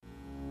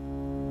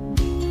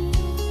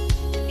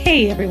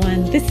Hey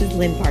everyone, this is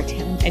Lynn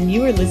Vartan, and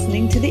you are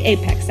listening to the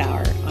Apex Hour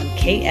on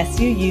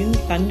KSUU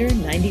Thunder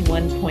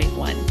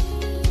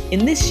 91.1.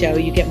 In this show,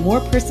 you get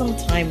more personal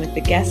time with the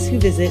guests who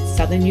visit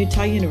Southern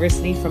Utah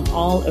University from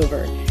all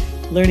over,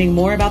 learning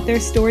more about their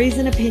stories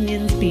and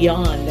opinions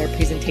beyond their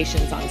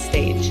presentations on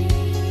stage.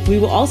 We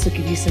will also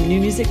give you some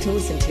new music to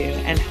listen to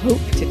and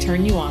hope to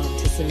turn you on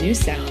to some new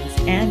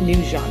sounds and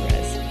new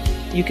genres.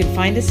 You can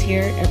find us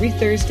here every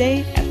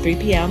Thursday at 3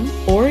 p.m.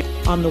 or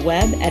on the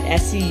web at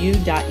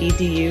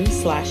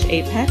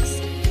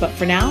scu.edu/apex. But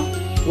for now,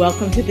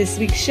 welcome to this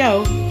week's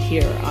show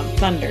here on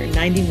Thunder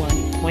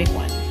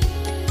 91.1.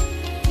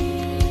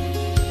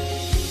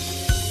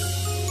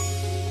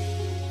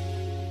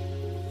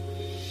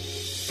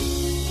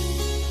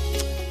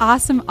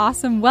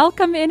 Awesome.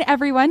 Welcome in,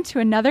 everyone, to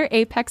another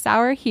Apex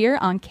Hour here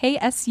on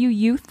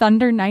KSUU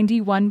Thunder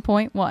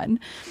 91.1.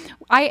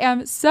 I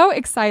am so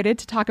excited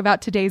to talk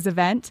about today's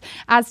event,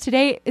 as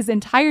today's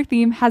entire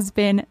theme has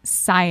been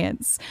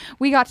science.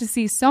 We got to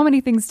see so many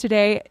things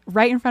today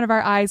right in front of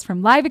our eyes,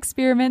 from live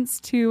experiments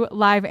to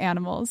live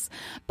animals.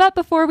 But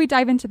before we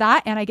dive into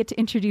that, and I get to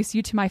introduce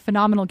you to my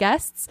phenomenal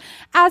guests,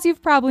 as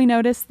you've probably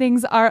noticed,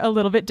 things are a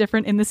little bit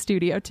different in the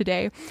studio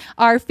today.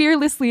 Our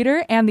fearless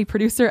leader and the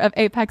producer of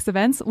Apex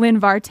Events, Lynn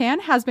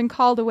Vartan, has been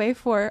called away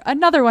for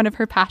another one of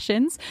her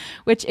passions,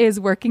 which is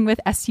working with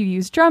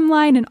SUU's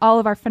drumline and all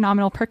of our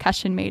phenomenal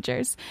percussion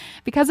majors.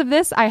 Because of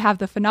this, I have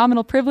the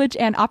phenomenal privilege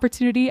and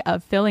opportunity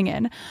of filling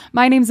in.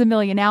 My name's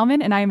Amelia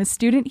Nauman, and I am a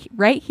student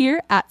right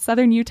here at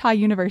Southern Utah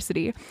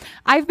University.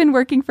 I've been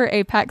working for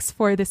Apex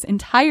for this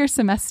entire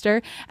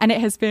semester, and it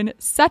has been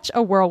such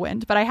a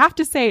whirlwind. But I have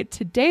to say,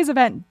 today's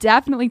event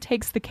definitely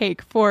takes the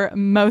cake for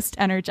most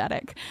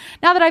energetic.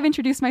 Now that I've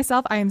introduced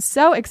myself, I am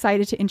so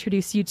excited to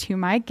introduce you to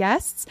my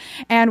guests,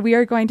 and we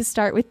are going to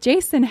start with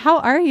Jason. How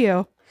are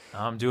you?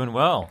 I'm doing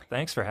well.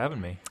 Thanks for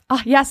having me.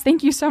 Yes,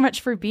 thank you so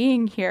much for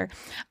being here.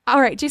 All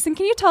right, Jason,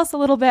 can you tell us a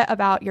little bit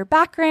about your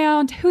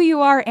background, who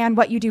you are, and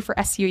what you do for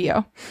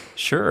SUU?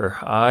 Sure.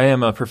 I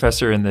am a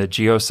professor in the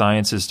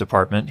Geosciences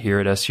department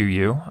here at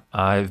SUU.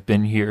 I've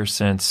been here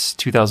since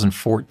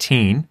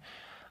 2014.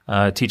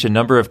 Teach a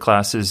number of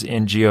classes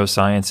in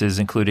geosciences,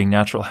 including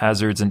natural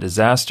hazards and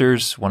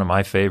disasters, one of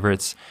my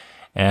favorites,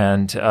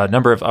 and a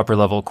number of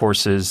upper-level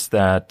courses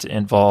that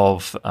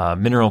involve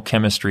mineral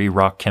chemistry,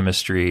 rock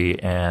chemistry,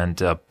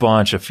 and a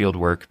bunch of field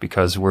work,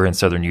 because we're in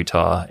southern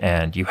Utah,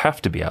 and you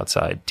have to be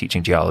outside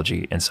teaching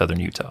geology in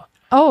southern Utah.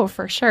 Oh,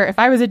 for sure. If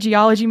I was a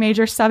geology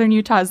major, southern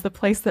Utah is the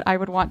place that I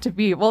would want to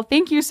be. Well,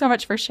 thank you so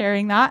much for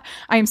sharing that.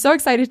 I am so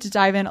excited to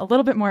dive in a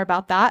little bit more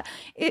about that.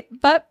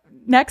 But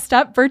next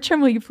up, Bertram,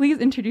 will you please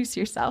introduce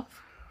yourself?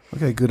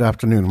 Okay, good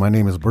afternoon. My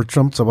name is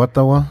Bertram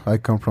Tsawatawa. I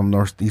come from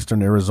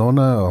northeastern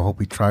Arizona, a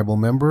Hopi tribal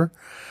member,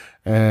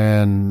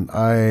 and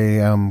I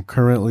am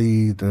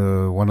currently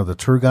one of the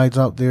tour guides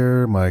out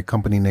there. My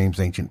company name's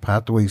Ancient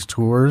Pathways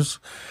Tours.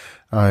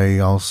 I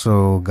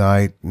also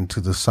guide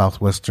into the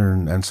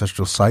southwestern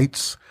ancestral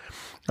sites.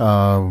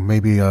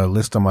 Maybe a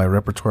list of my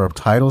repertoire of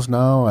titles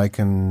now I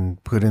can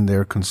put in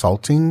there: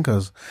 consulting,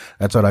 because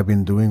that's what I've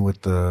been doing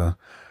with the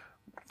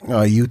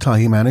Utah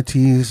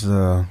Humanities,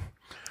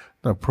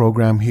 the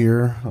program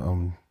here,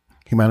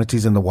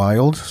 Humanities in the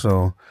Wild.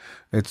 So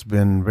it's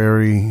been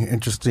very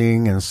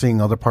interesting, and seeing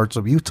other parts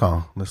of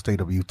Utah, the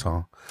state of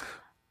Utah.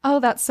 Oh,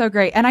 that's so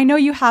great. And I know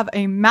you have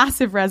a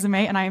massive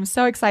resume, and I am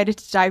so excited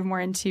to dive more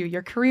into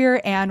your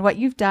career and what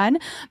you've done.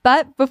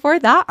 But before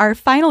that, our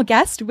final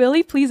guest,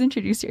 Willie, please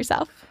introduce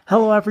yourself.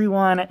 Hello,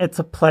 everyone. It's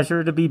a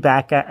pleasure to be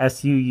back at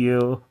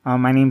SUU.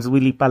 My name is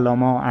Willie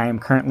Palomo. I am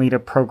currently the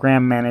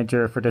program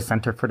manager for the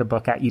Center for the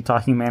Book at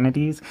Utah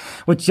Humanities,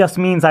 which just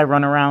means I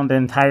run around the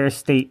entire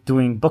state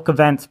doing book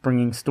events,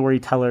 bringing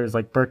storytellers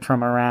like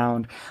Bertram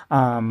around,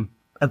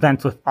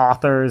 events with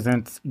authors, and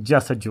it's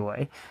just a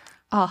joy.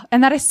 Oh,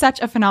 and that is such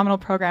a phenomenal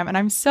program. And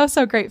I'm so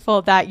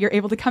grateful that you're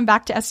able to come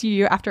back to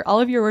SUU after all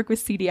of your work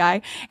with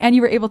CDI, and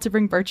you were able to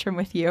bring Bertram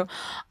with you.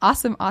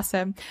 Awesome.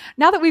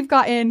 Now that we've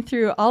gotten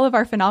through all of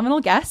our phenomenal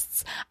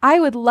guests, I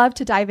would love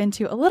to dive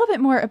into a little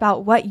bit more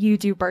about what you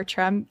do,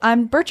 Bertram.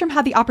 Bertram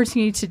had the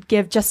opportunity to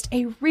give just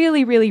a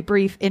really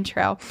brief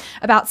intro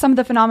about some of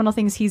the phenomenal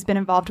things he's been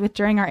involved with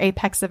during our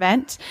Apex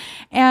event.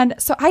 And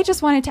so I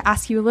just wanted to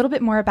ask you a little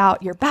bit more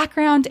about your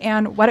background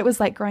and what it was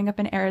like growing up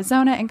in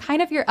Arizona, and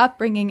kind of your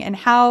upbringing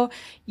and how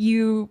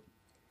you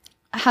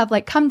have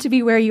come to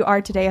be where you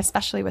are today,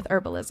 especially with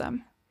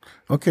herbalism.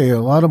 Okay,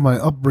 a lot of my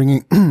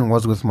upbringing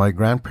was with my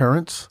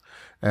grandparents,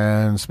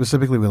 and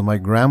specifically with my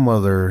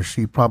grandmother.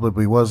 She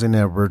probably was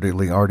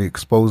inadvertently already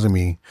exposing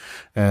me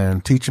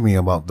and teaching me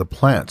about the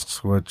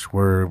plants, which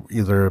were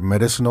either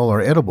medicinal or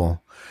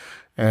edible.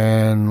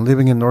 And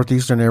living in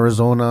northeastern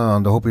Arizona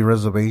on the Hopi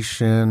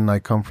Reservation, I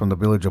come from the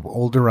village of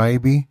Old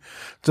Iribe.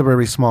 It's a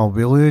very small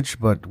village,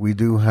 but we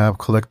do have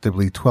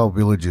collectively 12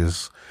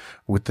 villages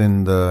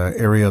within the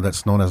area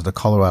that's known as the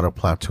Colorado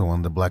Plateau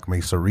in the Black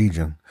Mesa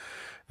region.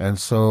 And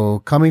so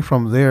coming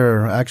from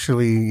there,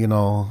 actually, a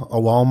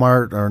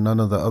Walmart or none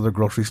of the other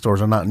grocery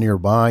stores are not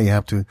nearby. You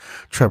have to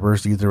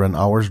traverse either an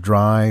hour's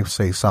drive,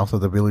 say south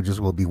of the villages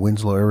will be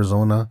Winslow,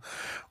 Arizona,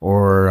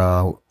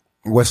 or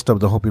west of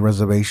the Hopi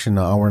Reservation,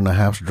 an hour and a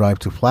half's drive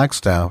to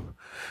Flagstaff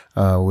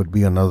would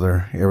be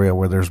another area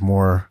where there's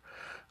more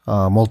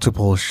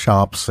multiple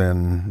shops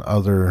and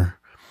other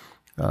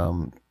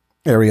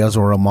areas,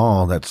 or a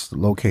mall that's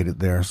located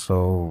there.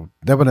 So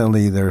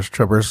definitely there's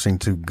traversing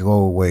to go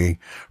away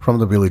from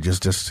the villages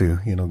just to,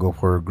 go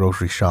for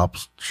grocery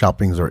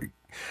shoppings or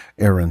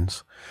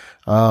errands.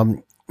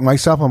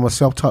 Myself, I'm a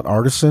self-taught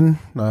artisan.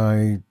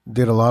 I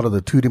did a lot of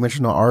the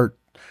two-dimensional art.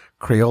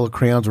 Crayola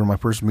crayons were my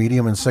first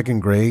medium in second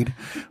grade,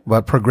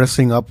 but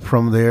progressing up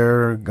from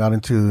there, got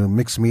into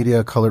mixed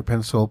media, colored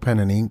pencil, pen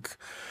and ink.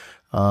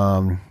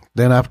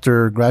 Then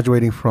after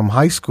graduating from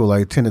high school, I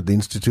attended the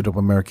Institute of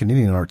American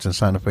Indian Arts in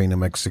Santa Fe, New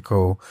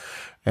Mexico,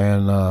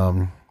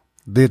 and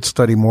did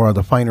study more of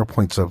the finer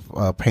points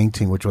of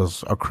painting, which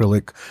was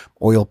acrylic,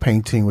 oil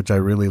painting, which I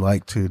really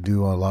like to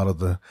do a lot of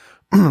the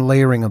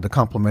layering of the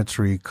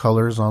complementary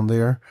colors on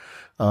there.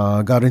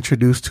 Got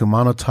introduced to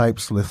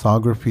monotypes,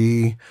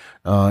 lithography,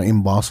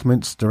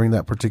 embossments during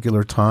that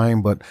particular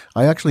time, but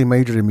I actually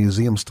majored in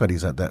museum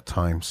studies at that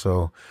time.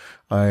 So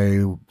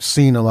I've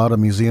seen a lot of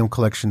museum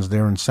collections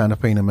there in Santa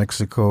Fe, New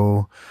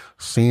Mexico,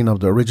 seen of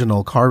the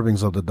original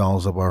carvings of the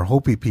dolls of our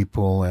Hopi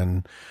people,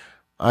 and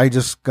I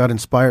just got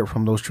inspired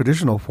from those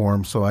traditional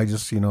forms. So I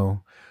just,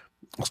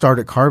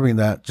 started carving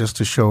that just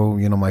to show,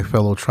 my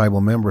fellow tribal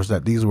members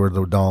that these were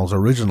the dolls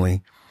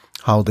originally,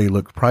 how they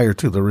looked prior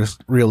to the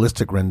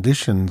realistic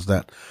renditions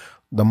that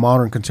the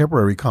modern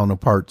contemporary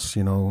counterparts,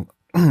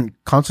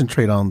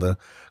 concentrate on the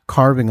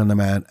carving and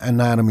the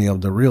anatomy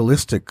of the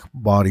realistic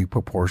body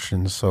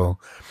proportions. So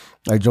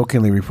I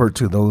jokingly refer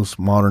to those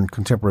modern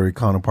contemporary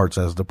counterparts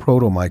as the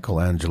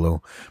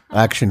proto-Michelangelo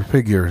action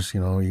figures.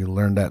 You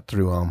learn that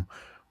through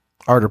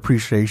art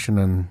appreciation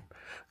and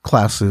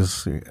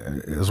classes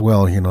as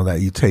well,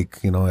 that you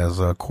take, as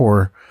a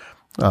core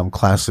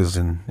classes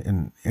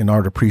in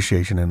art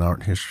appreciation and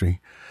art history.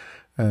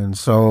 And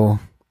so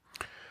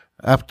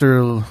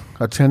after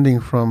attending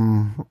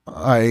from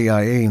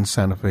IAIA in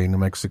Santa Fe, New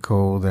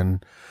Mexico,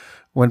 then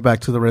went back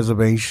to the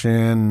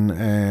reservation,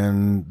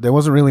 and there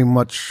wasn't really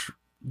much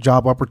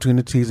job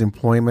opportunities,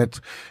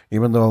 employment,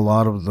 even though a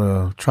lot of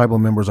the tribal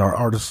members are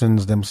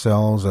artisans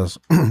themselves as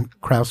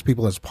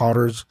craftspeople, as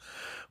potters,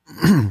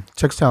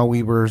 textile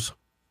weavers,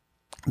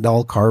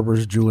 doll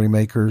carvers, jewelry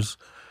makers.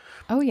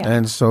 Oh, yeah.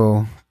 And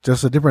so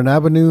just a different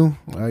avenue.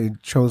 I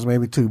chose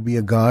maybe to be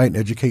a guide,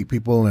 educate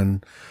people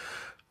and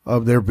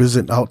of their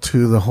visit out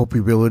to the Hopi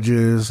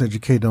villages,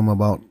 educate them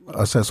about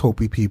us as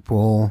Hopi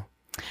people.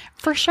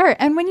 For sure.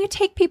 And when you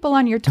take people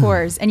on your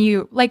tours and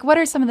what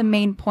are some of the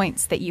main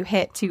points that you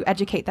hit to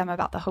educate them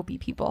about the Hopi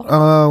people?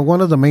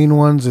 One of the main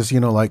ones is,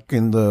 in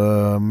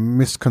the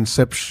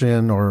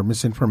misconception or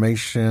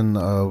misinformation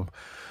of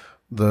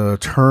the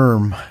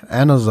term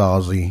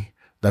Anasazi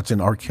that's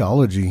in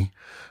archaeology,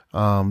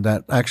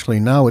 that actually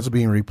now it's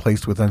being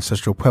replaced with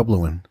ancestral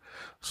Puebloan.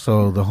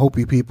 So the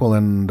Hopi people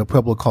and the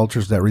Pueblo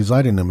cultures that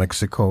reside in New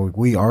Mexico,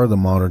 we are the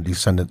modern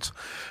descendants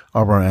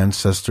of our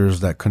ancestors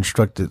that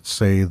constructed,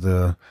 say,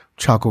 the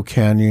Chaco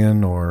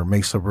Canyon or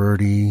Mesa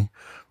Verde,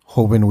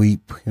 Hoven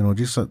Weep,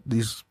 just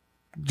these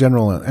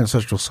general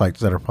ancestral sites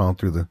that are found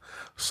through the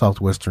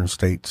southwestern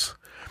states.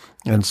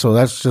 And so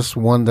that's just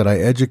one that I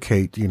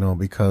educate,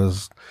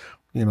 because,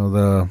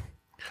 the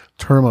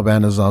term of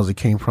Anasazi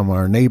came from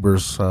our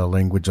neighbors'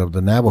 language of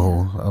the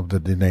Navajo, of the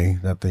Dene,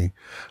 that they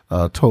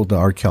told the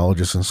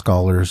archaeologists and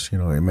scholars, it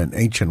meant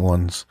ancient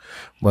ones.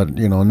 But,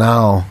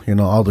 now,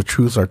 all the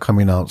truths are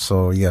coming out.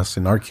 So, yes,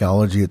 in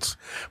archaeology, it's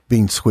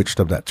being switched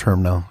of that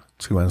term now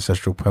to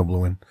ancestral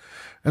Puebloan.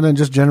 And then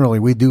just generally,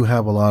 we do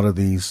have a lot of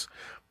these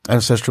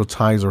ancestral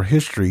ties or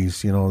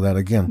histories, that,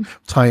 again,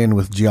 tie in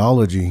with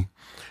geology.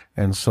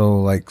 And so,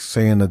 like,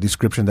 say in the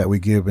description that we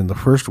give in the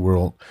First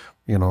World,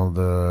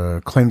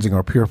 the cleansing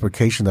or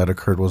purification that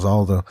occurred was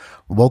all the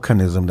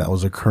volcanism that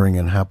was occurring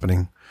and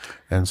happening.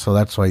 And so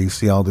that's why you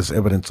see all this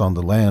evidence on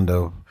the land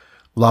of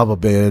lava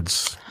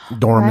beds,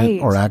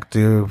 dormant or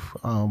active,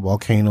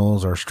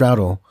 volcanoes or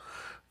strato,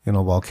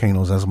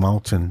 volcanoes as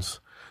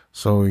mountains.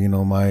 So,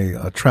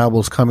 my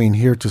travels coming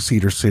here to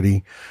Cedar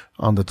City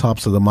on the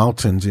tops of the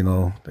mountains,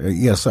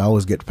 yes, I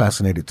always get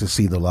fascinated to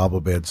see the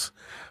lava beds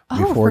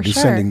before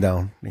descending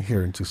down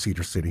here into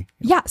Cedar City.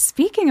 Yeah.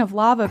 Speaking of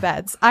lava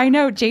beds, I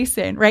know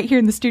Jason right here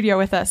in the studio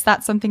with us,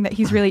 that's something that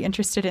he's really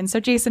interested in. So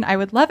Jason, I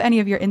would love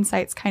any of your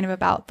insights kind of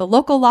about the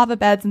local lava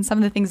beds and some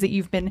of the things that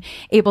you've been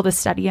able to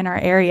study in our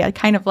area,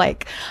 kind of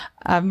like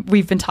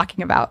we've been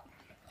talking about.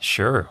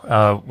 Sure.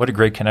 What a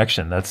great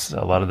connection. That's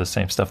a lot of the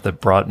same stuff that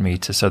brought me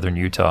to Southern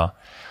Utah.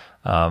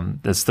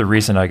 That's the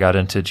reason I got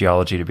into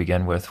geology to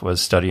begin with,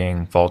 was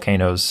studying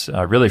volcanoes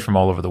really from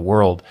all over the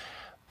world.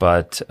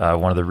 But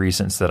one of the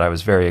reasons that I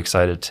was very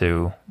excited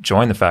to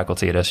join the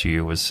faculty at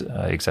SUU was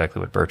exactly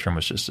what Bertram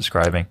was just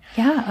describing.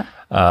 Yeah.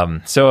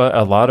 So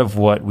a lot of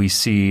what we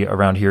see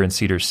around here in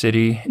Cedar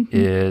City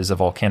is a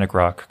volcanic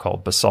rock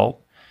called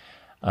basalt.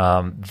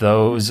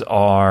 Those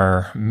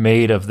are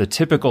made of the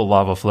typical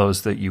lava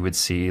flows that you would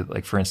see,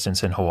 like, for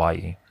instance, in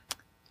Hawaii.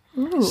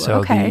 Ooh, So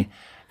okay.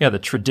 the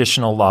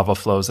traditional lava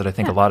flows that I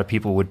think a lot of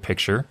people would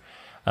picture,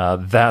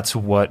 that's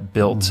what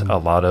built a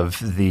lot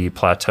of the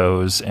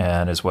plateaus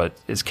and is what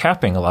is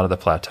capping a lot of the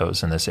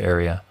plateaus in this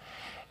area.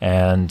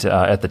 And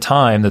at the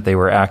time that they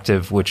were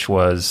active, which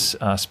was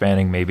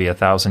spanning maybe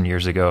 1,000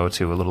 years ago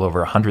to a little over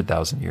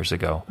 100,000 years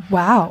ago,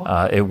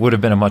 Wow. it would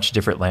have been a much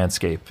different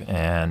landscape,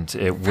 and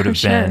it would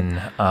have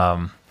been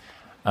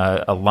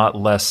a lot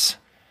less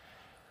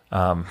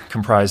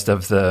comprised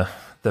of the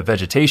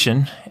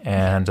vegetation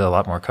and a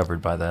lot more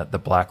covered by the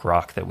black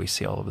rock that we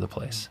see all over the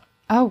place.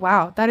 Oh,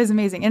 wow. That is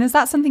amazing. And is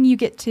that something you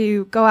get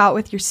to go out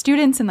with your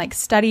students and like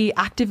study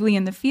actively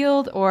in the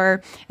field,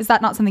 or is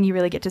that not something you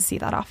really get to see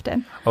that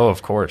often? Oh,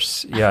 of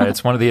course. Yeah,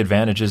 it's one of the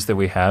advantages that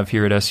we have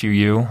here at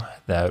SUU,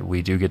 that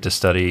we do get to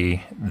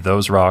study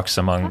those rocks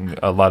among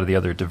a lot of the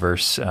other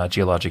diverse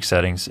geologic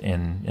settings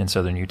in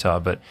southern Utah.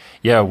 But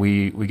yeah,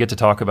 we get to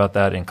talk about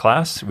that in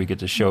class. We get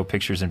to show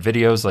pictures and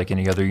videos like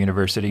any other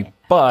university,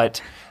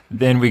 but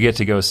then we get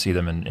to go see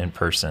them in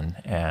person.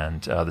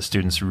 And the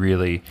students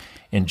really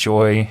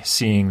enjoy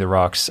seeing the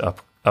rocks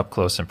up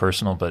close and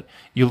personal, but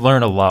you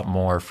learn a lot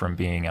more from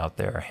being out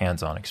there,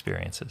 hands-on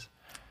experiences.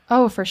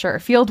 Oh, for sure.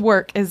 Field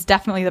work is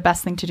definitely the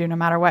best thing to do no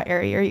matter what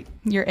area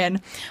you're in.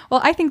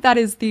 Well, I think that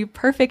is the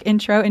perfect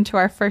intro into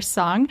our first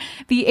song.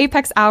 The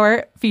Apex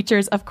Hour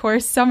features, of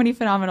course, so many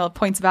phenomenal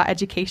points about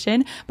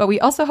education, but we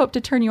also hope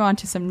to turn you on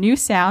to some new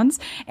sounds.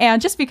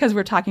 And just because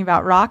we're talking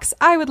about rocks,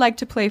 I would like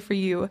to play for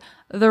you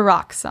the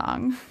rock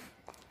song.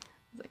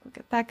 We'll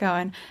get that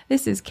going.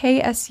 This is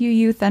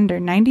KSUU Thunder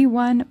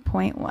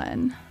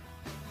 91.1.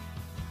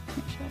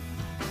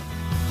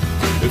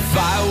 If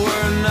I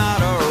were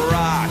not a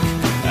rock,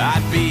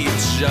 I'd be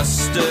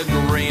just a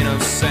grain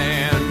of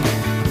sand,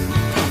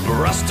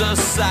 brushed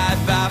aside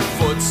by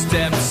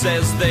footsteps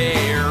as they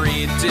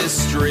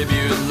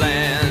redistribute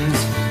land.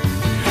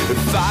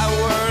 If I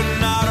were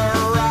not a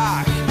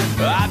rock,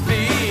 I'd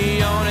be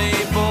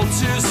unable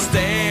to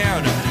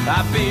stand.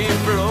 I'd be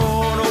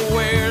blown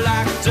away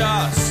like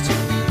dust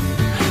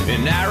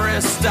in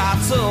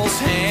Aristotle's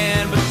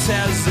hand. But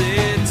as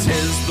it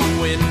is, the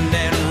wind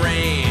and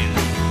rain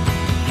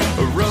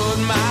erode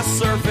my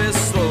surface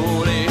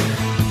slowly,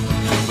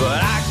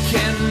 but I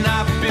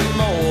cannot be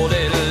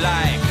molded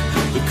like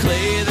the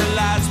clay that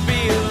lies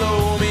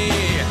below me.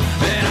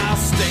 And I'll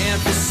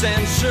stand for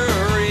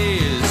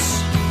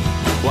centuries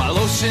while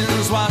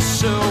oceans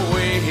wash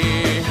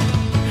away,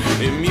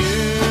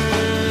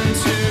 immune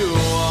to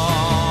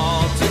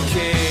all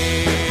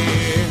decay.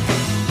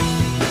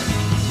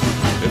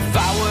 If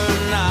I were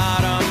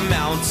not a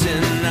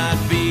mountain, I'd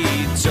be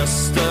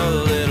just a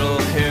little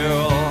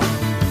hill,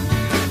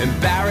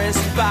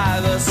 embarrassed by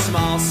the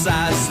small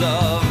size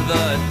of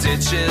the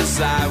ditches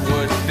I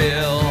would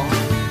fill.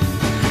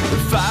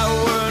 If I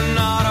were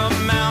not a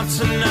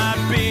mountain,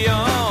 I'd be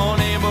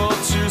unable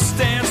to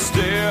stand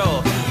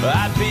still.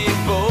 I'd be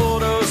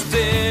bulldozed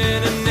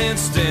in an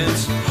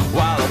instant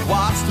while I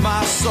watched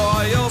my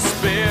soil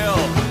spill.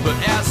 But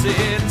as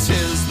it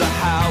is, the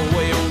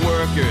highway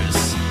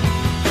workers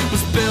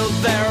must build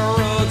their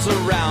roads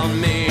around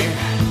me,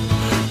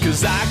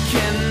 'cause I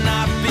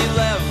cannot be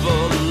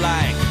leveled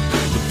like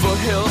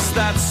foothills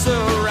that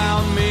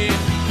surround me.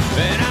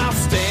 And I'll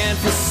stand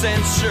for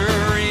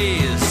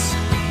centuries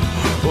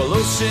while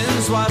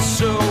oceans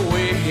wash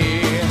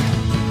away,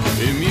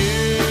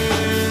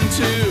 immune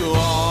to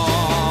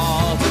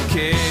all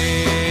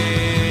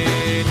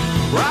decay.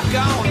 Rock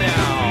on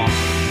now.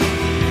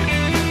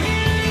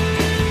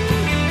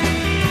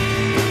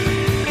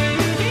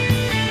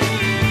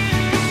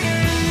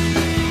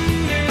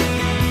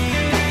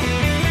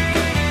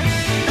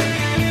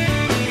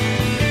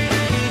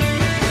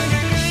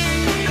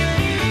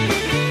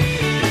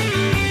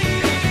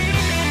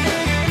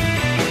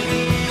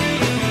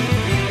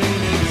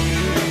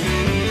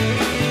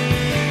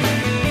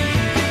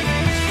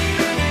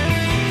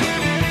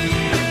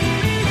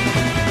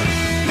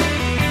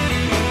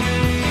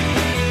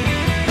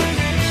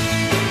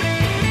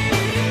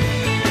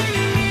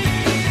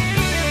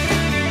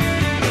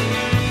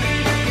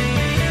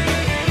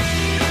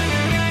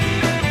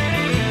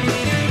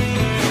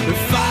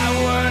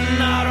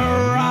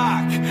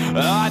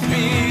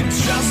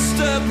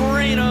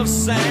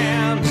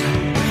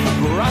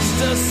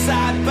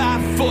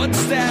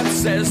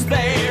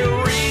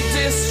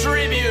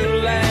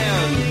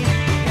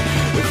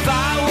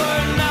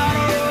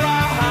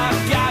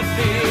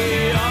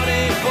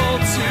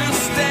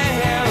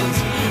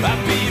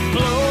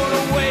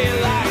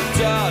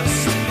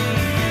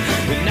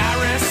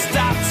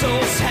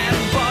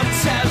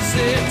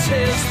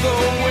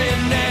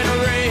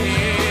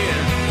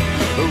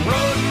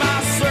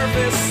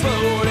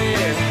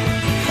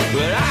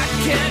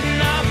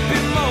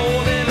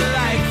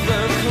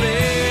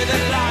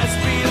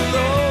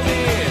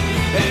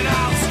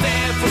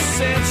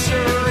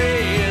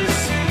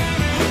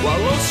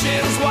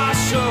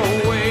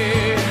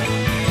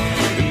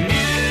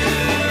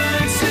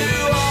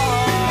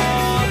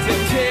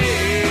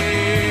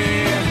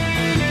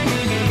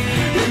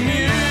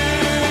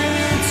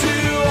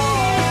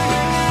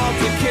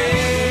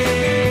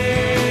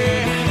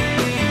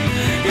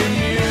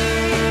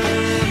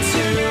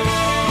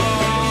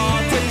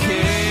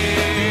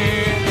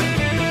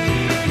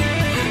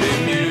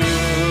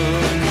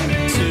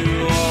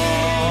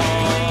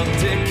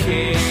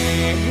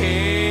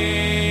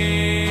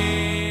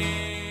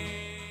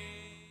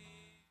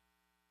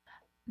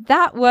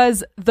 That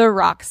was The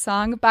Rock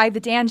Song by the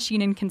Dan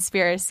Sheehan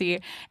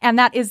Conspiracy. And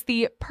that is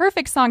the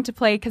perfect song to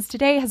play because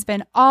today has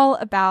been all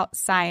about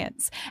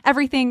science.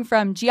 Everything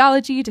from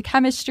geology to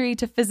chemistry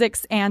to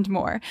physics and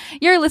more.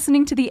 You're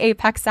listening to the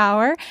Apex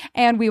Hour,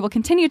 and we will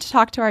continue to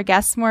talk to our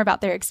guests more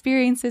about their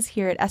experiences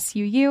here at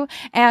SUU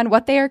and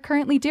what they are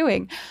currently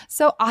doing.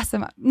 So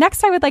awesome.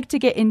 Next, I would like to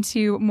get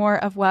into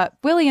more of what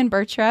Willie and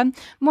Bertram,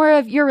 more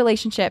of your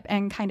relationship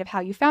and kind of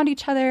how you found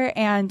each other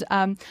and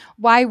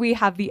why we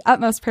have the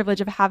utmost privilege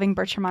of having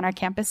Bertram on our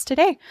campus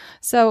today.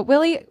 So,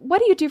 Willie, what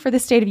do you do for the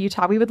state of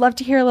Utah? We would love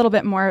to hear a little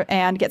bit more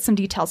and get some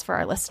details for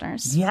our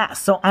listeners. Yeah,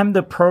 so I'm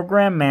the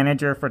program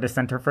manager for the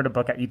Center for the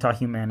Book at Utah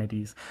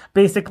Humanities.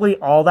 Basically,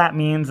 all that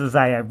means is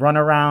I run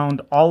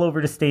around all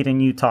over the state in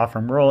Utah,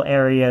 from rural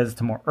areas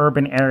to more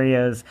urban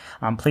areas,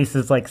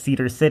 places like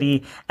Cedar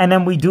City. And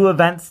then we do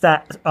events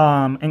that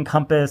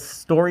encompass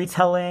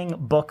storytelling,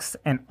 books,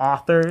 and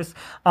authors,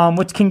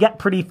 which can get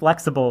pretty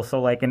flexible.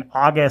 So like in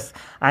August,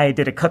 I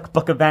did a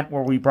cookbook event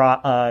where we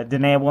brought a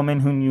Dene woman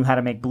who knew how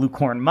to make blue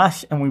corn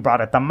mush, and we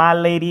brought a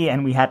tamal lady,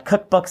 and we had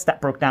cookbooks that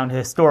broke down the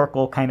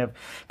historical kind of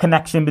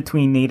connection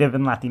between Native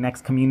and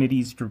Latinx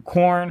communities through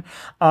corn.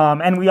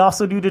 And we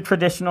also do the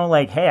traditional,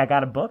 like, hey, I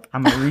got a book,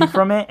 I'm going to read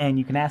from it, and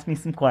you can ask me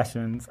some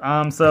questions.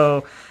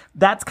 So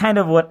that's kind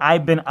of what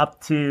I've been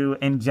up to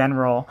in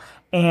general.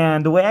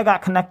 And the way I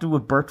got connected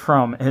with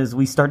Bertram is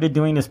we started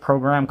doing this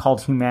program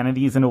called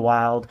Humanities in the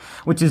Wild,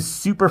 which is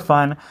super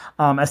fun.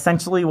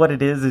 Essentially what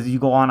it is you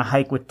go on a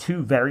hike with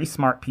two very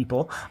smart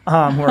people who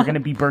are going to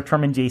be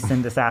Bertram and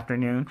Jason this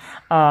afternoon.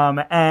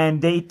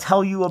 And they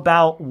tell you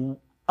about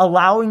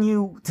allowing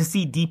you to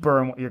see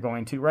deeper in what you're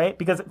going to, right?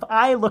 Because if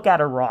I look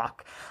at a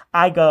rock,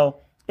 I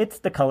go, it's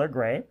the color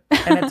gray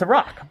and it's a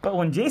rock. But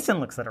when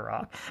Jason looks at a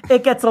rock,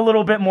 it gets a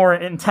little bit more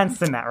intense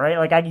than that, right?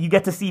 Like you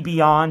get to see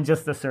beyond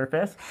just the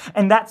surface.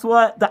 And that's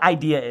what the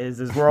idea is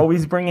we're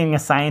always bringing a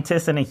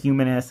scientist and a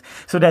humanist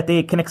so that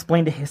they can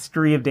explain the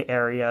history of the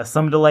area,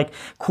 some of the like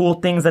cool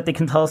things that they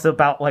can tell us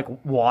about like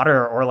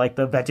water or like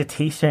the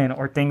vegetation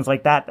or things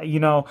like that. You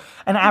know,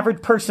 an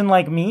average person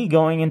like me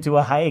going into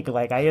a hike,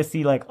 like I just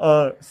see like,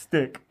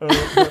 stick,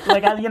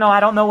 like, I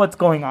don't know what's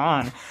going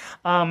on.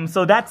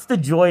 So that's the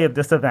joy of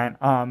this event,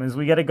 is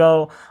we get to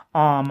go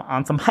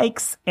on some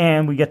hikes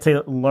and we get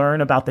to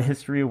learn about the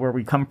history of where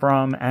we come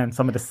from and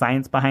some of the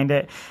science behind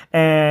it.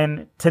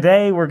 And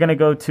today we're going to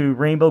go to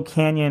Rainbow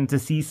Canyon to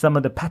see some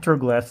of the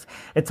petroglyphs.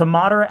 It's a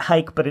moderate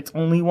hike, but it's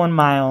only 1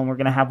 mile, and we're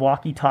going to have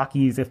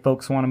walkie-talkies if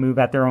folks want to move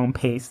at their own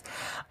pace.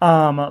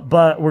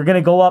 But we're going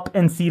to go up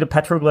and see the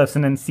petroglyphs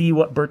and then see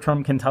what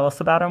Bertram can tell us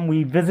about them.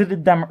 We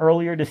visited them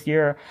earlier this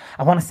year,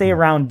 I want to say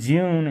around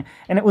June,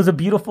 and it was a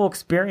beautiful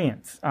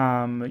experience.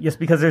 Just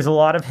because there's a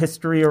lot of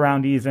history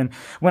around these. And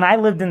when I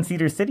lived in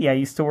Cedar City, I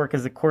used to work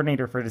as a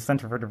coordinator for the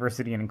Center for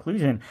Diversity and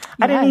Inclusion. Yes.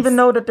 I didn't even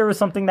know that there was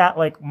something that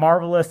like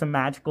marvelous and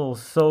magical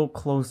so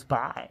close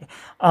by.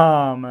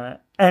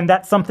 And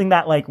that's something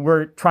that like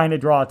we're trying to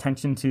draw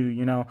attention to,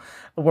 you know.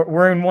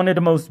 We're in one of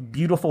the most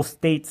beautiful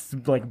states,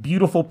 like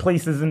beautiful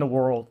places in the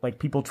world. Like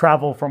people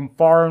travel from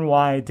far and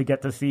wide to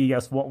get to see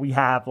us, what we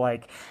have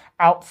like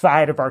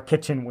outside of our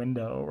kitchen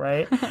window,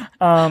 right?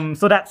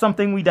 So that's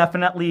something we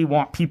definitely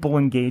want people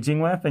engaging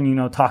with and, you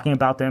know, talking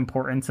about the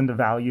importance and the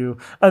value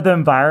of the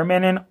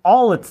environment in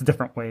all its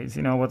different ways,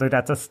 you know, whether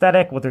that's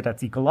aesthetic, whether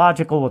that's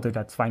ecological, whether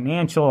that's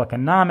financial,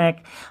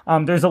 economic.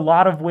 There's a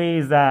lot of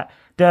ways that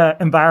the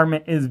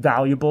environment is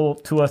valuable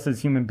to us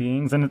as human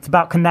beings, and it's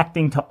about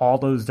connecting to all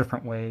those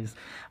different ways.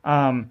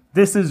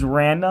 This is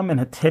random and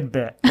a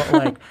tidbit, but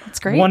like That's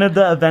great. One of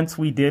the events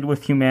we did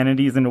with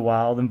Humanities in the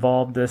Wild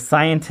involved the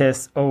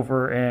scientists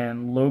over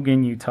in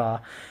Logan, Utah,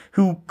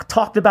 who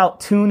talked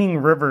about tuning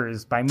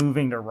rivers by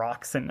moving the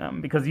rocks in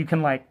them, because you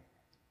can like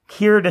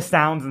hear the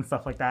sounds and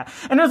stuff like that.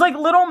 And there's like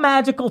little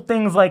magical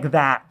things like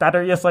that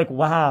are just like,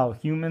 wow,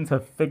 humans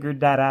have figured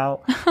that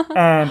out.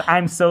 And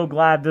I'm so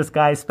glad this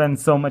guy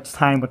spends so much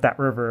time with that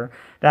river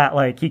that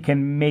like he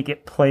can make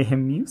it play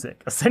him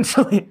music,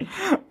 essentially.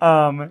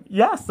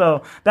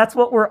 So that's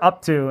what we're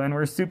up to. And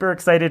we're super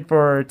excited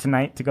for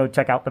tonight to go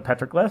check out the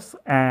petroglyphs,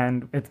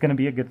 and it's going to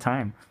be a good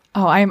time.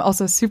 Oh, I am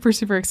also super,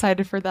 super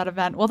excited for that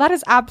event. Well, that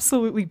is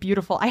absolutely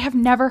beautiful. I have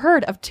never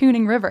heard of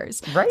tuning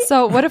rivers. Right?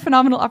 So what a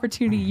phenomenal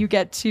opportunity you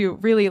get to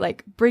really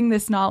like bring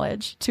this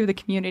knowledge to the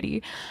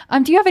community.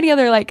 Do you have any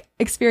other like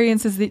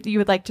experiences that you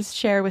would like to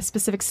share with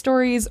specific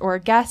stories or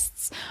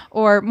guests,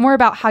 or more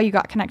about how you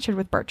got connected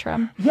with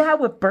Bertram? Yeah,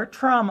 with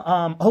Bertram.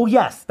 Oh,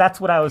 yes, that's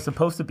what I was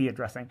supposed to be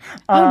addressing.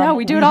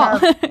 We do it all.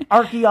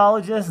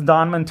 Archaeologist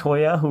Don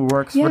Montoya, who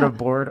works for the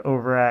board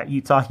over at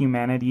Utah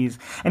Humanities,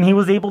 and he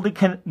was able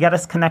to get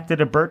us connected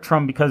to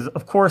Bertram because,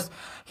 of course,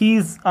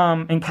 he's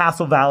in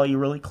Castle Valley,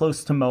 really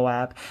close to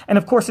Moab. And,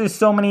 of course, there's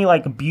so many,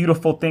 like,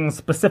 beautiful things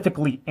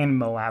specifically in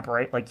Moab,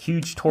 right? Like,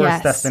 huge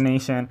tourist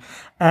destination.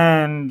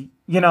 And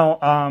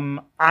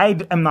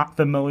I am not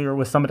familiar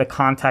with some of the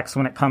context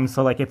when it comes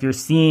to like if you're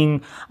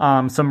seeing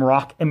some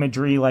rock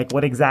imagery, like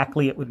what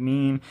exactly it would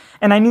mean.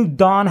 And I knew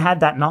Don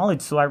had that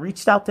knowledge, so I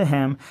reached out to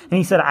him and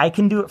he said, I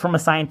can do it from a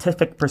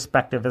scientific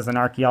perspective as an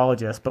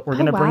archaeologist, but we're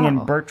going to bring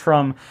in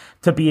Bertram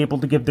to be able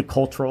to give the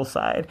cultural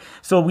side.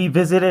 So we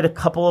visited a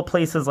couple of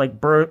places like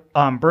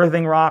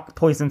Birthing Rock,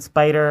 Poison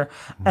Spider,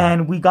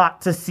 and we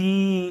got to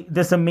see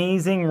this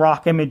amazing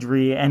rock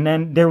imagery. And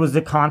then there was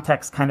the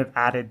context kind of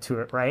added to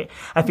it, right?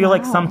 I feel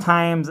like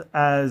sometimes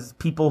as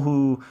people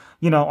who,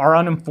 are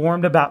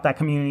uninformed about that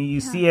community,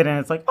 you see it and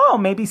it's like, oh,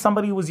 maybe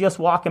somebody was just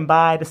walking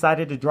by,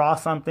 decided to draw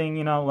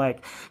something,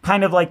 like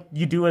kind of like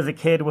you do as a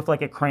kid with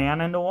like a crayon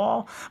in the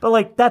wall. But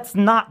like, that's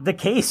not the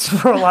case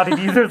for a lot of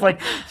these. There's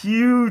like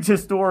huge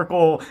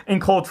historical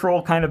and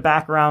cultural kind of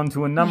background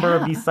to a number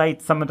of these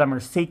sites. Some of them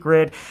are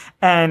sacred.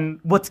 And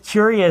what's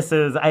curious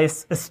is I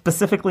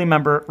specifically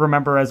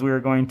remember as we were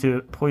going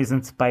to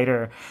Poison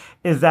Spider,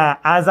 is that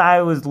as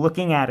I was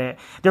looking at it,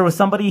 there was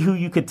somebody who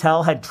you could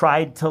tell had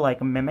tried to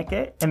like mimic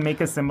it and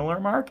make a similar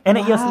mark. And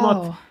it just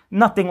looked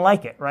nothing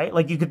like it, right?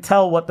 Like you could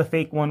tell what the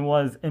fake one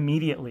was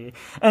immediately.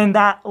 And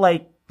that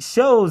like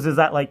shows is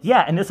that like,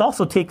 and this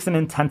also takes an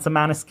intense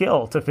amount of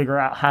skill to figure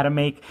out how to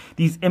make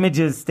these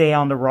images stay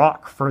on the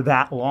rock for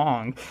that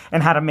long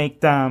and how to make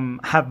them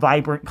have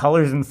vibrant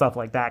colors and stuff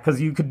like that. Cause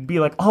you could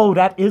be like, oh,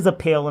 that is a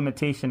pale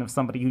imitation of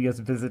somebody who just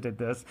visited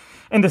this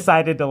and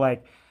decided to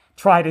like,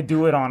 try to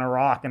do it on a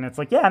rock. And it's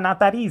like, not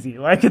that easy.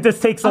 Like it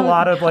just takes a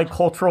lot of like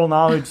cultural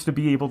knowledge to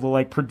be able to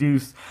like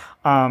produce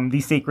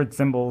these sacred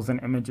symbols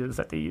and images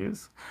that they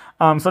use.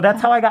 So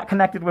that's how I got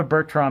connected with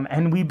Bertram.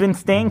 And we've been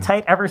staying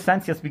tight ever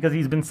since, just because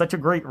he's been such a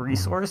great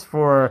resource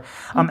for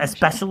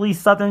especially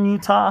Southern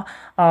Utah.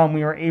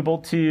 We were able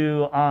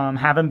to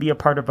have him be a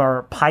part of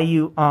our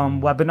Paiute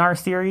webinar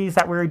series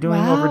that we were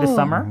doing over the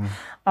summer.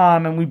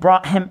 And we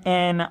brought him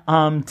in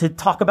to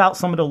talk about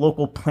some of the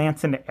local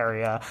plants in the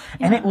area.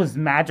 And it was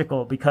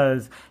magical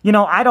because,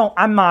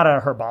 I'm not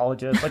a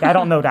herbologist. Like, I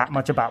don't know that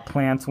much about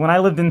plants. When I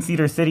lived in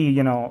Cedar City,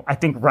 I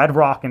think red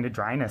rock and the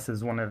dryness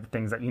is one of the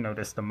things that you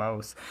notice the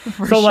most.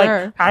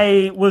 Like,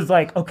 I was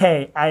like,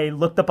 okay, I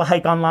looked up a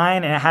hike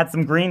online and it had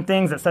some green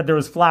things that said there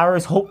was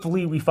flowers.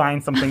 Hopefully we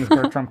find some things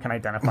Bertram can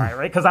identify,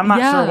 right? Because I'm not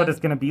sure what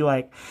it's going to be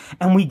like.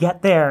 And we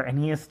get there and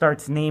he just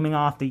starts naming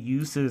off the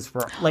uses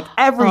for like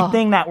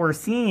everything that we're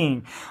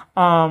seeing,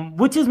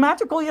 which is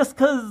magical just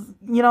because,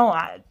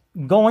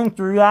 going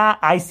through that,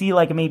 I see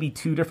like maybe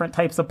 2 different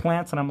types of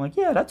plants and I'm like,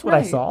 that's what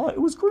I saw. It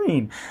was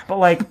green. But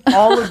like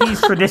all of these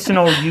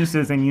traditional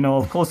uses and,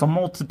 of course, a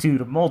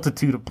multitude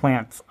of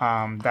plants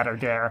that are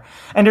there.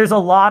 And there's a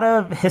lot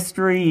of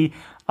history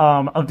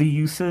of the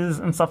uses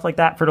and stuff like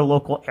that for the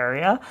local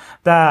area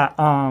that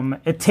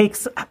it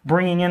takes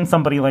bringing in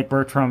somebody like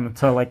Bertram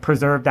to like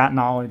preserve that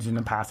knowledge and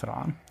to pass it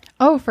on.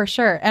 Oh, for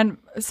sure. And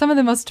some of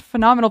the most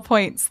phenomenal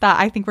points that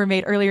I think were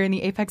made earlier in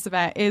the Apex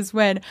event is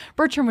when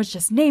Bertram was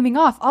just naming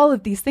off all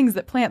of these things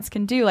that plants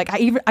can do. Like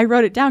I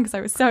wrote it down because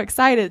I was so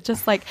excited,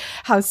 just like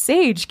how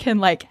sage can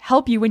like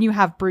help you when you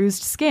have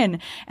bruised skin,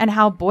 and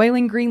how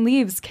boiling green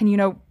leaves can,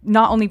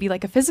 not only be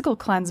like a physical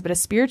cleanse, but a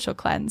spiritual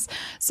cleanse.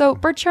 So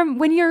Bertram,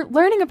 when you're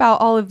learning about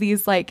all of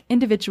these like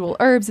individual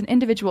herbs and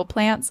individual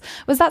plants,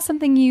 was that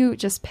something you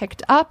just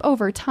picked up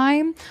over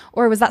time,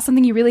 or was that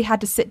something you really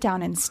had to sit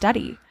down and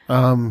study?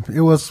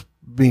 It was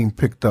being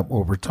picked up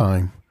over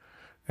time.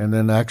 And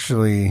then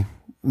actually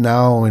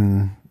now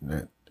in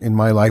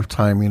my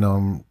lifetime,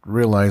 I'm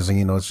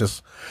realizing, it's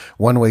just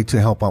one way to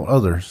help out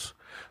others.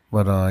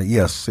 But,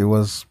 yes, it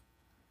was,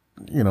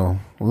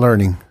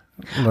 learning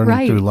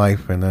through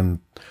life. And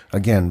then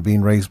again,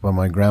 being raised by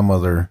my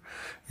grandmother,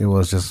 it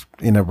was just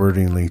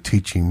inadvertently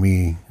teaching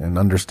me and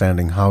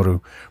understanding how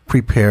to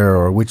prepare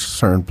or which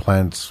certain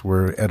plants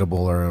were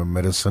edible or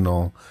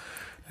medicinal.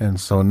 And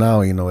so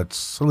now,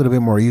 it's a little bit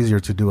more easier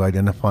to do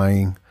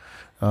identifying.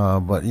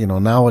 But,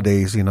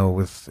 nowadays,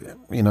 with,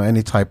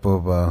 any type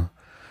of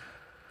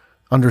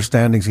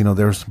understandings,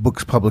 there's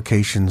books,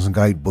 publications, and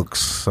guidebooks.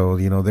 So,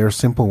 there are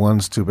simple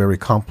ones to very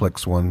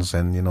complex ones.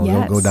 And,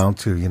 they'll go down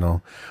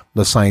to,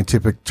 the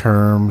scientific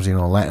terms,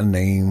 Latin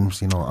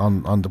names,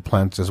 on the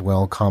plants as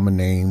well, common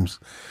names.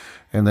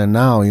 And then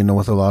now,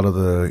 with a lot of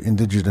the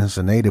indigenous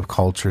and native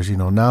cultures,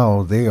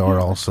 now they are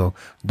also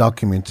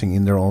documenting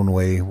in their own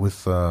way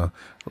with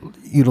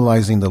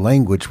utilizing the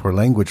language for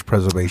language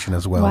preservation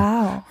as well.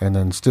 Wow. And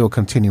then still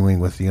continuing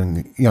with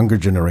the younger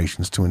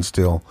generations to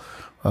instill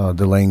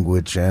the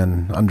language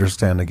and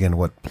understand, again,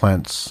 what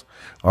plants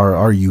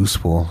are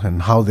useful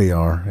and how they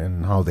are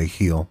and how they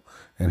heal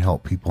and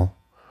help people.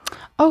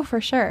 Oh,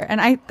 for sure.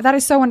 And that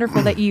is so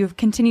wonderful that you've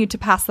continued to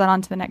pass that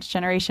on to the next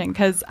generation,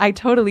 because I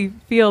totally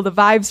feel the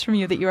vibes from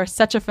you that you are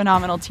such a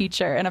phenomenal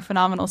teacher and a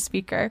phenomenal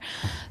speaker.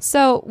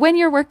 So when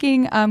you're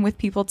working with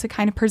people to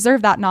kind of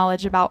preserve that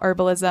knowledge about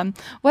herbalism,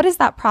 what is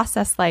that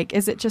process like?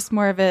 Is it just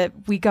more of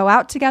we go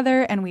out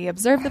together and we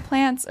observe the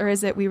plants, or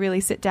is it we really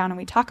sit down and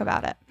we talk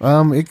about it?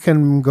 It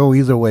can go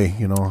either way,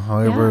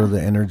 however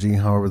the energy,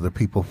 however the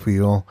people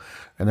feel.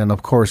 And then,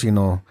 of course,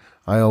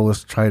 I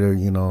always try to,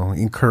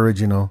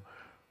 encourage,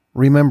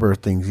 remember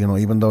things,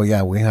 even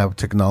though, we have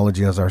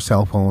technology as our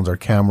cell phones, our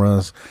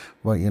cameras,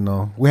 but,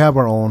 we have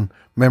our own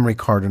memory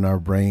card in our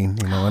brain,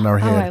 in our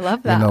head. I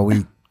love that.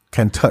 We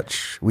can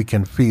touch, we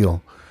can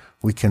feel,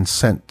 we can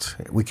scent,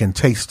 we can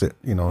taste it,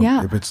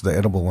 if it's the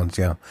edible ones.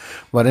 Yeah.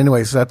 But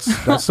anyways, that's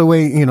the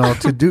way,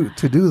 to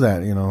do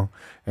that,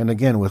 And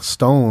again, with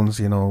stones,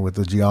 with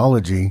the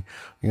geology,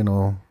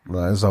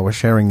 as I was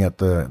sharing at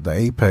the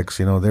Apex,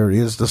 there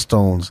is the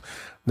stones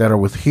that are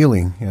with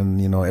healing,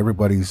 and,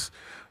 everybody's,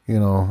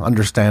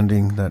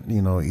 understanding that,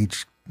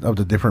 each of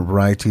the different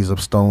varieties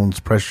of stones,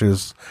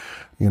 precious,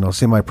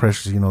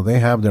 semi-precious, they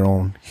have their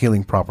own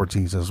healing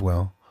properties as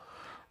well.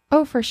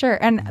 Oh, for sure.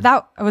 And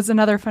that was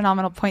another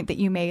phenomenal point that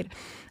you made.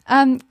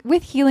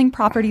 With healing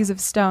properties of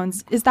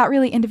stones, is that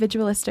really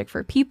individualistic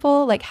for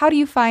people? Like, how do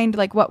you find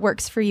what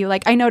works for you?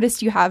 Like, I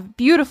noticed you have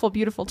beautiful,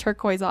 beautiful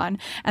turquoise on,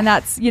 and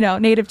that's,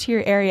 native to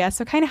your area.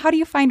 So kind of how do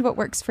you find what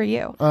works for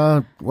you?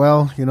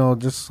 Well,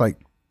 just like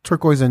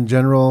turquoise in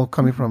general,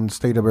 coming from the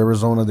state of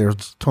Arizona,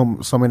 there's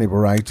so many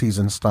varieties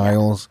and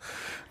styles.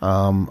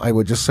 I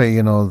would just say,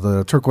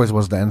 the turquoise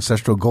was the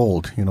ancestral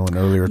gold, in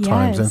earlier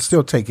times, and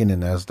still taken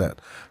in as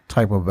that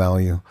type of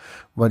value.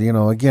 But,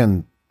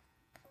 again,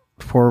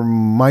 for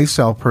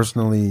myself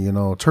personally,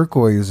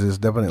 turquoise is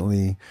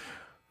definitely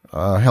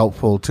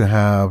helpful to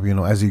have,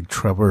 as you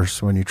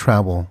traverse, when you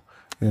travel,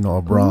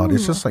 abroad. Ooh.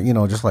 It's just like,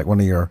 just like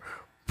one of your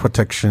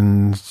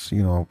protections,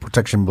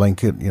 protection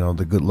blanket,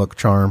 the good luck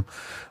charm.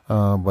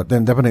 But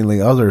then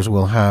definitely others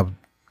will have,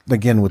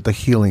 again, with the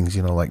healings,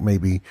 like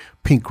maybe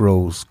pink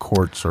rose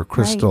quartz or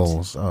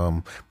crystals,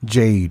 right.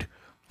 Jade,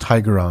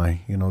 tiger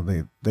eye,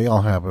 they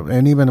all have it.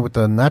 And even with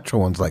the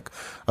natural ones like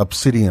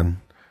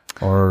obsidian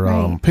or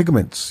right.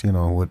 Pigments,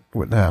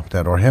 would have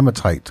that, or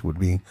hematite would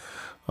be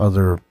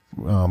other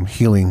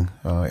healing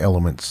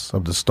elements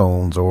of the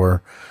stones,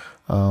 or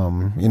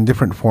in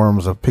different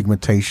forms of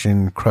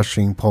pigmentation,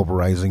 crushing,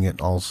 pulverizing it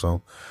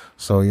also.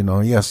 So,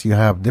 yes, you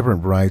have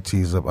different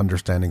varieties of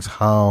understandings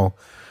how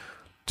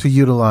to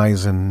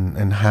utilize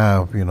and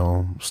have,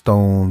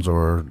 stones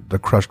or the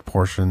crushed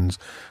portions.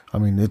 I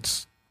mean,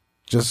 it's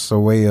just a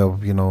way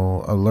of,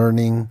 a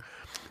learning.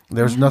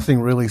 There's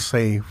nothing really,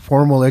 say,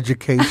 formal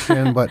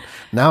education, but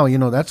now,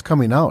 that's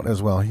coming out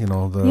as well, the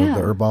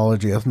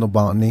herbology,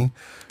 ethnobotany,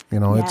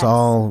 yes. It's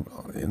all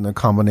in the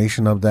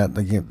combination of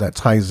that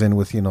ties in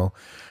with,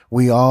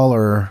 we all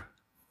are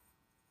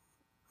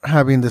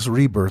having this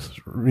rebirth,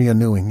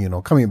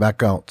 renewing, coming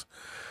back out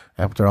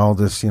after all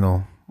this,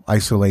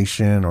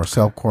 isolation or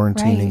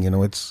self-quarantining,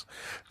 right. It's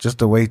just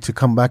a way to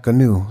come back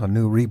anew, a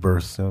new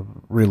rebirth of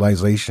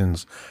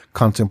realizations,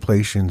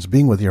 contemplations,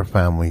 being with your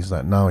families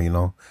that now,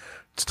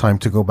 it's time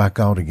to go back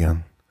out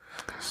again.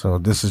 So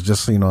this is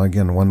just,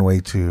 again, one way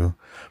to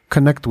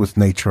connect with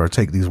nature or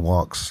take these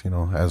walks,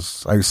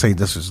 as I say,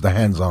 this is the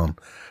hands-on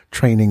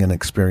training and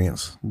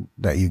experience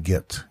that you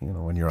get,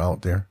 when you're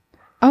out there.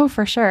 Oh,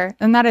 for sure.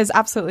 And that is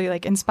absolutely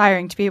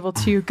inspiring to be able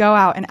to go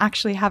out and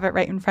actually have it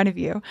right in front of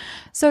you.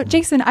 So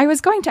Jason, I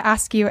was going to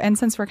ask you, and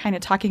since we're kind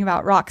of talking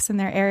about rocks in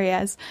their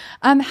areas,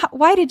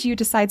 why did you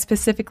decide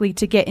specifically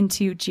to get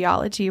into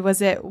geology?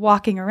 Was it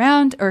walking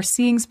around or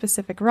seeing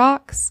specific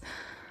rocks?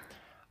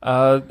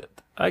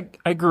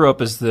 I grew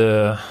up as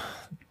the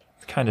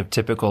kind of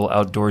typical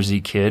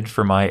outdoorsy kid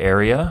for my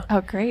area. Oh,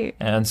 great.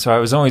 And so I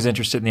was always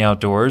interested in the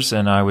outdoors,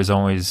 and I was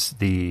always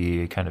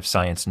the kind of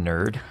science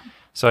nerd.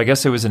 So I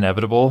guess it was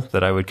inevitable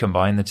that I would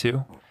combine the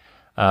two.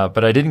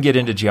 But I didn't get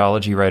into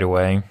geology right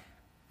away.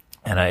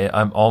 And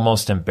I'm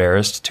almost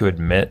embarrassed to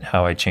admit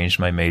how I changed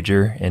my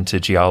major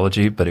into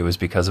geology, but it was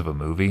because of a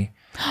movie.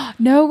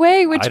 No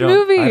way. Which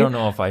movie? I don't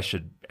know if I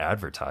should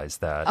advertise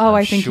that. Oh,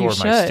 I think you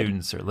should. I'm sure my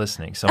students are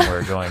listening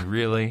somewhere going,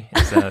 really?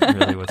 Is that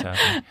really what's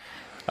happening?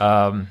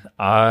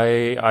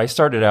 I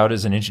started out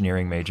as an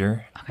engineering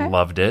major,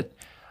 loved it.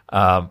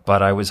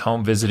 But I was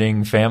home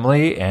visiting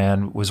family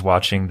and was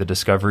watching the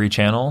Discovery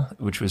Channel,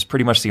 which was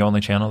pretty much the only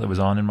channel that was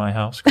on in my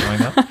house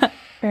growing up.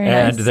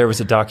 And nice. There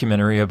was a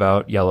documentary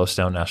about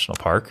Yellowstone National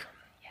Park.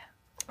 Yeah.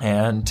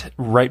 And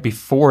right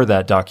before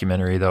that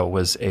documentary, though,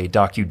 was a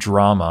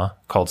docudrama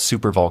called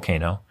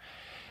Supervolcano.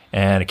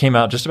 And it came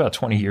out just about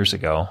 20 years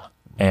ago.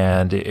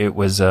 And it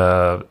was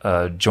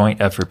a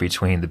joint effort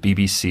between the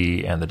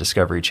BBC and the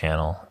Discovery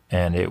Channel.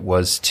 And it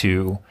was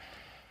to...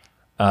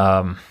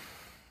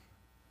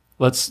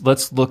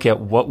 Let's look at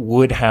what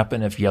would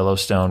happen if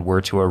Yellowstone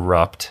were to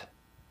erupt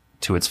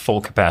to its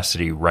full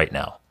capacity right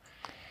now.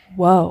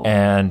 Whoa.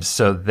 And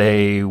so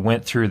they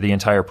went through the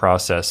entire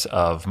process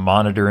of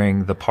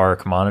monitoring the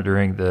park,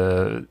 monitoring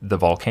the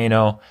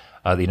volcano,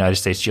 the United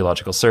States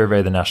Geological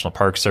Survey, the National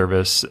Park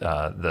Service,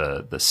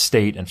 the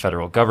state and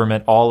federal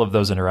government. All of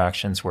those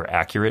interactions were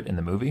accurate in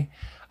the movie.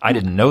 I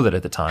didn't know that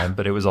at the time,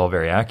 but it was all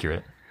very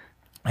accurate.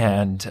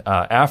 And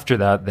after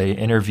that, they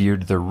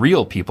interviewed the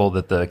real people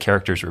that the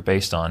characters were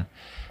based on.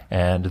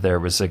 And there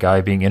was a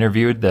guy being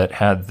interviewed that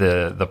had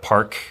the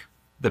park,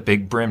 the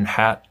big brimmed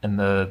hat and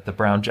the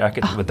brown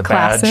jacket with the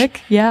classic,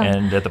 badge. Yeah.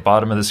 And at the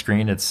bottom of the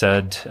screen, it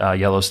said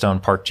Yellowstone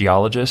Park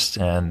Geologist.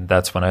 And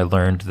that's when I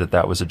learned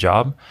that was a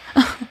job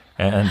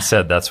and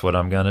said, that's what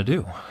I'm going to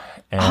do.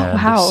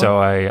 And so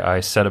I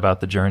set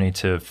about the journey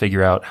to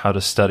figure out how to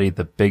study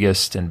the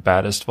biggest and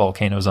baddest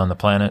volcanoes on the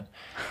planet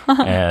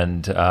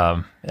and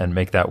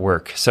make that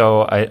work.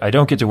 So I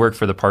don't get to work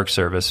for the Park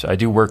Service. I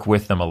do work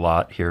with them a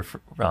lot here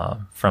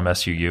from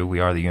SUU. We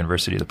are the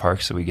University of the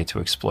Park, so we get to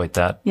exploit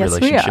that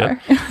relationship.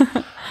 We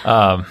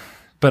are.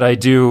 But I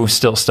do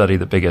still study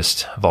the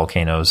biggest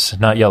volcanoes,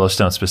 not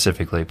Yellowstone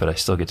specifically, but I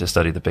still get to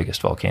study the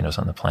biggest volcanoes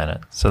on the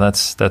planet. So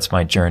that's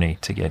my journey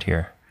to get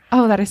here.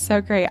 Oh, that is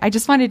so great. I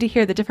just wanted to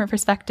hear the different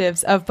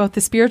perspectives of both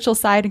the spiritual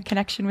side and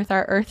connection with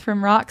our earth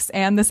from rocks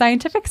and the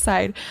scientific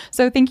side.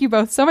 So thank you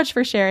both so much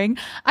for sharing.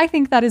 I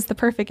think that is the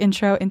perfect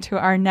intro into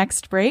our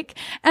next break.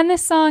 And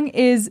this song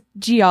is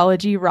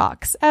Geology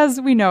Rocks, as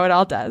we know it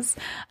all does.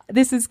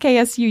 This is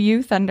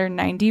KSUU Thunder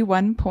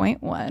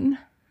 91.1.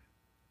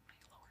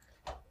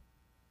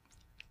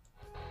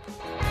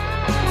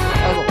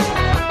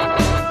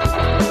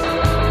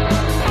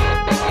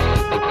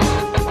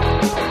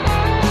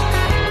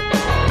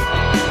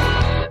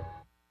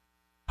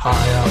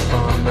 High up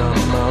on a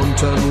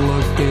mountain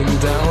looking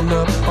down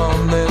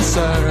upon this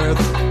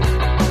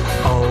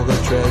earth, all the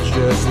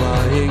treasures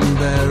lying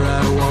there,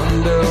 I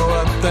wonder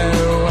what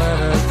they're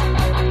worth.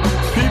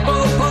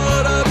 People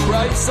put a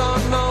price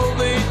on all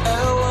the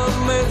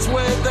elements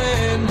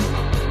within.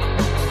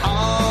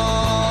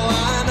 All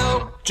I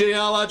know,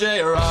 geology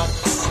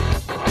rocks.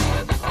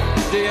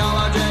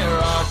 Geology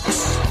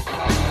rocks.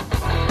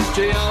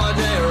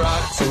 Geology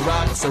rocks,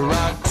 rocks,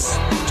 rocks.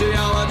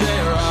 Geology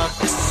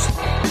rocks.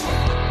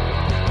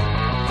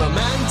 The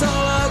mantle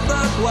of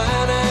the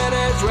planet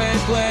is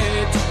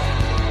replete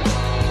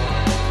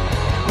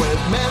with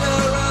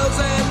minerals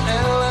and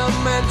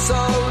elements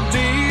so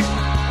deep.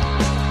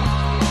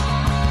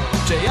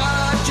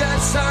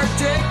 Geologists are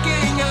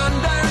digging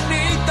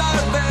underneath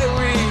our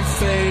very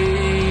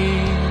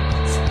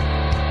feet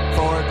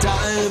for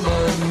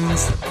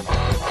diamonds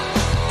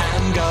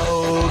and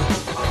gold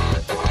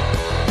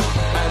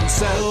and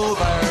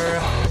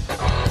silver,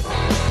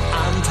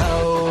 I'm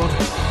told.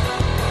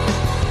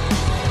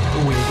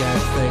 We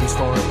get things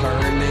for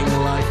burning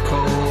like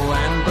coal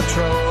and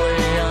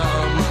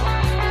petroleum,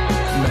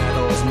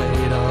 metals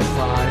made of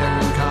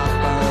iron,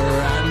 copper,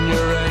 and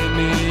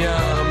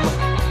uranium.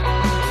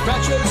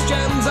 Precious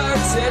gems are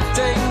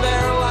sitting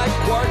there like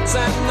quartz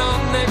and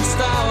onyx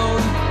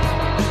stone.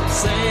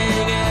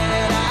 Sing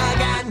it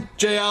again.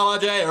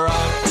 Geology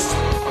rocks.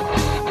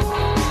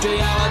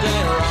 Geology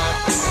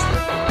rocks.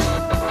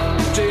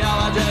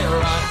 Geology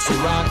rocks,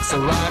 rocks,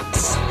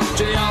 rocks.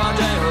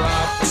 Geology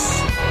rocks.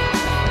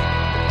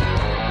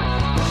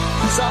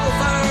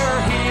 Sulfur,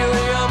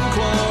 helium,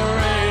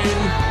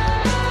 chlorine,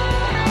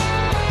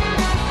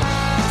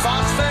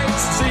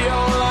 phosphates,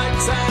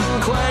 zeolites,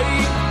 and clay.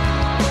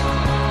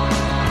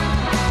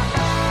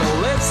 The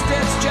list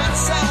is just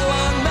so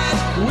long that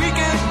we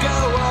could go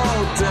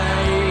all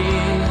day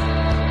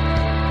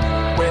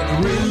with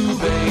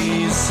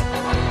rubies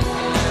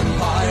and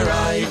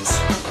pyrite,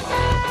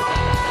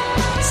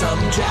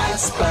 some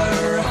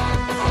jasper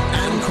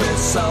and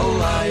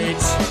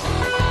chrysolite.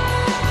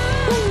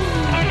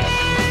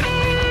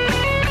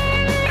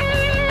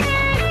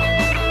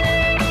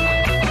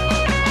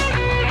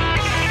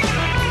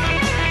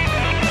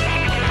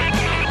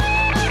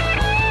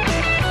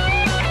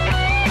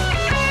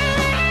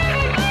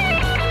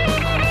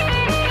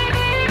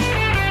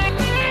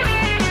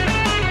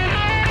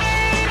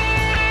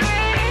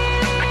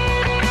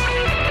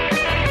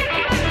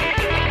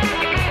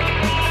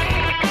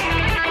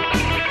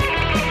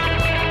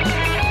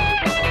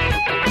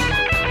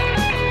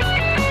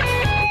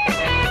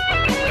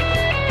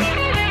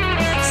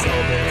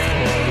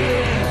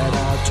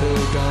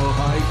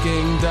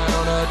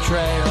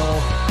 Trail.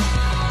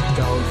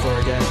 Don't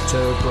forget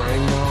to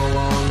bring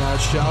along a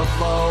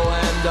shovel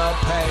and a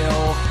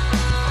pail.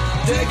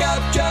 Dig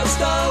up just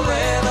a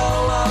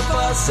little of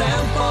a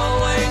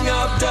sampling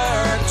of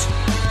dirt.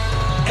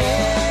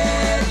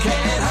 It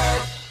can't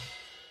hurt.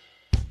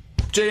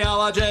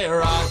 Geology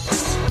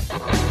rocks.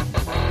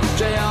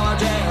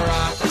 Geology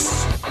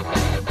rocks.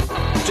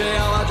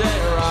 Geology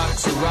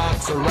rocks,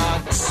 rocks,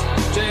 rocks.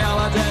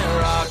 Geology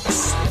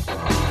rocks.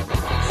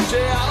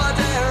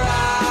 Geology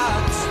rocks.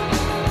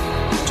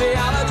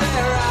 Geology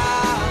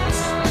rocks.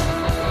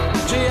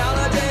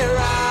 Geology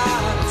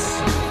rocks.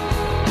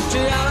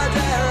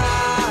 Geology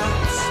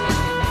rocks.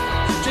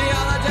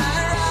 Geology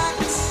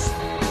rocks.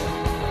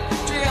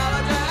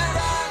 Geology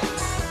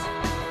rocks.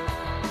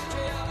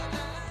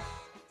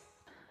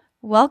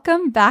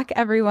 Welcome back,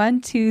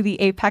 everyone, to the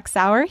Apex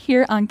Hour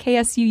here on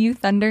KSUU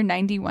Thunder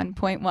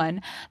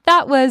 91.1.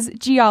 That was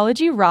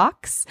Geology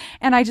Rocks,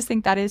 and I just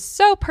think that is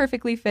so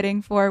perfectly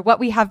fitting for what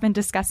we have been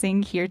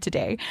discussing here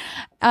today.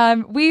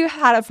 We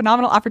had a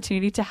phenomenal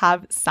opportunity to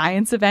have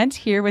science event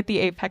here with the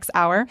Apex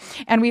Hour,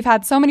 and we've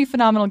had so many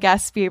phenomenal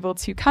guests be able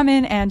to come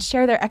in and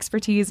share their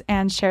expertise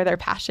and share their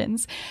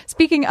passions.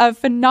 Speaking of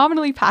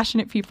phenomenally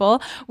passionate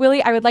people,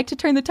 Willie, I would like to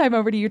turn the time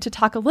over to you to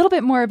talk a little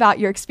bit more about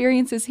your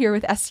experiences here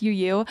with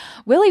SUU.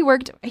 Willie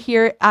worked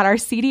here at our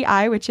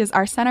CDI, which is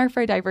our Center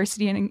for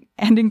Diversity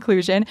and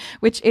Inclusion,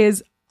 which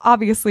is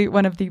obviously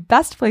one of the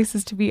best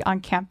places to be on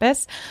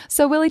campus.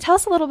 So Willie, tell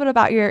us a little bit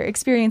about your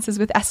experiences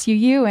with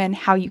SUU and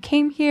how you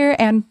came here.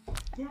 And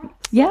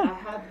I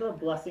had the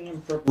blessing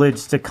and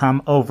privilege to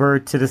come over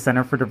to the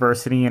Center for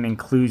Diversity and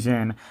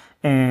Inclusion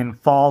in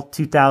fall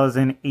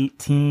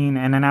 2018,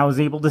 and then I was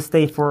able to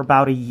stay for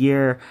about a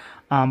year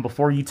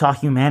before Utah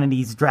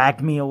Humanities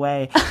dragged me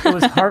away. It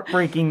was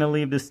heartbreaking to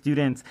leave the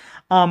students.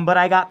 But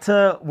I got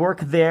to work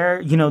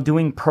there,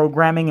 doing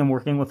programming and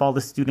working with all the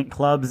student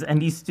clubs.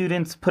 And these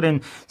students put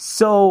in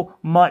so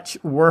much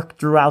work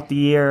throughout the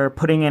year,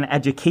 putting in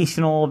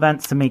educational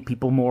events to make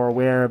people more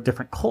aware of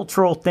different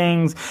cultural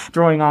things,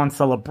 drawing on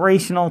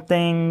celebrational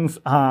things,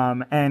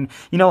 and,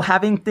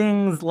 having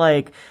things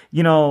like,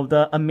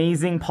 the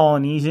amazing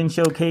Polynesian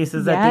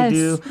showcases that they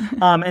do.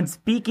 And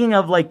speaking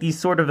of like these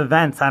sort of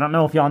events, I don't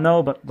know if y'all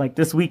know, but like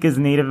this week is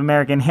Native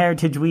American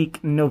Heritage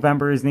Week.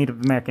 November is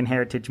Native American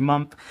Heritage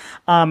Month.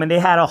 And they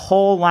had a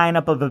whole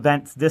lineup of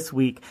events this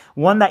week.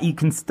 One that you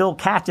can still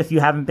catch if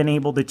you haven't been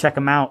able to check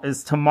them out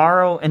is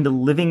tomorrow in the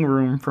living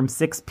room from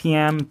 6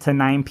 p.m. to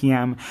 9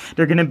 p.m.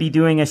 They're going to be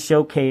doing a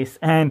showcase.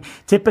 And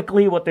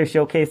typically what their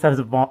showcase has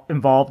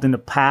involved in the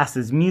past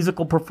is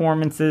musical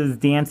performances,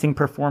 dancing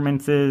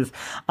performances,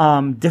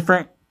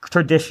 different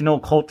traditional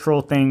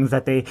cultural things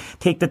that they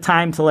take the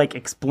time to like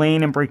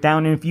explain and break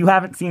down. And if you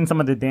haven't seen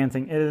some of the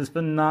dancing, it is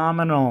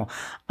phenomenal.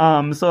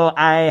 So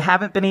I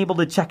haven't been able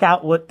to check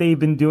out what they've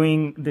been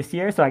doing this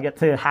year, so I get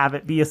to have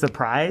it be a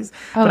surprise.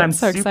 But I'm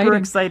so super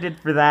excited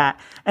for that.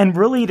 And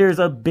really, there's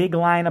a big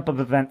lineup of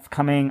events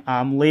coming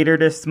later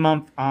this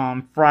month.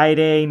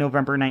 Friday,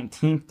 November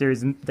 19th,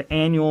 there's the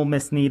annual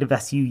Miss Native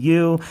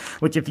SUU,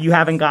 which if you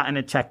haven't gotten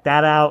to check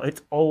that out,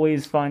 it's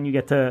always fun. You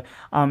get to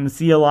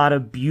see a lot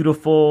of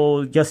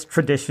beautiful, just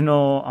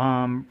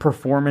traditional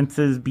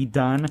performances be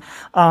done.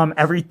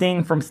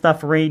 Everything from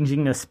stuff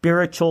ranging to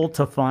spiritual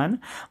to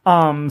fun.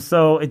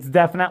 So it's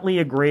definitely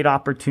a great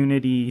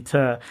opportunity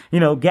to,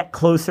 get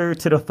closer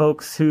to the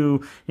folks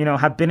who,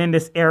 have been in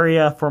this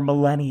area for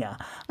millennia,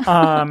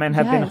 and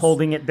have been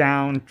holding it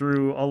down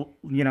through,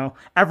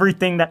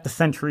 everything that the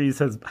centuries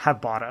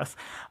have brought us.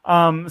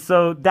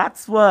 So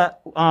that's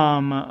what,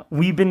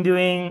 we've been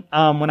doing,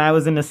 when I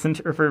was in the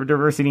Center for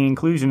Diversity and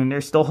Inclusion, and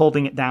they're still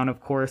holding it down, of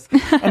course.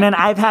 And then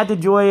I've had the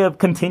joy of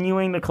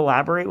continuing to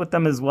collaborate with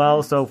them as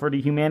well. So for the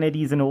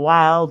Humanities in the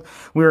Wild,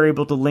 we were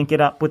able to link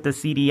it up with the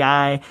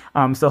CDI.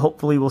 So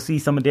hopefully we'll see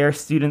some of their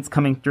students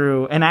coming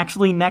through. And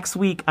actually next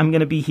week, I'm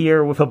going to be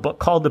here with a book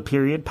called The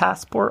Period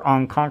Passport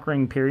on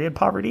Conquering Period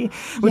Poverty,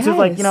 which is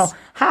like,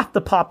 half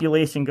the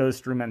population goes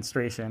through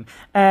menstruation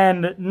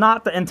and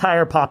not the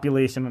entire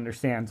population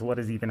understands what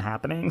is even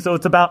happening. So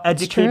it's about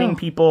educating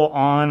people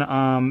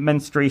on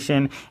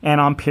menstruation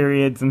and on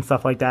periods and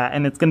stuff like that.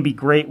 And it's going to be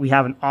great. We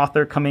have an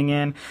author coming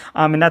in,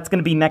 and that's going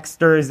to be next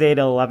Thursday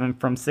the 11th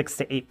from 6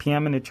 to 8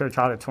 p.m. in the church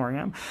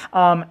auditorium.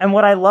 And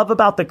what I love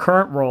about the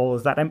current role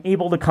is that I'm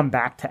able to come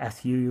back to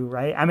SUU,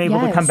 right? I'm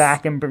able to come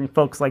back and bring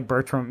folks like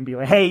Bertram and be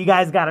like, hey, you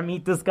guys got to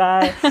meet this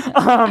guy.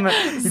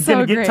 He's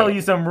going to tell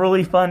you some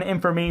really fun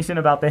information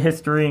about the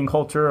history and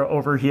culture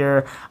over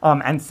here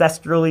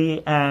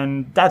ancestrally.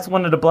 And that's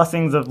one of the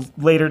blessings of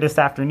later this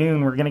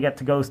afternoon. We're going to get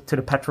to go to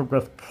the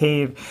Petroglyph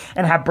Cave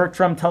and have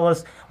Bertram tell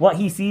us what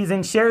he sees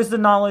and shares the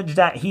knowledge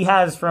that he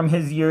has from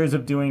his years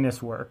of doing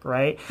this work,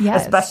 right?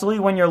 Yes. Especially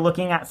when you're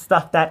looking at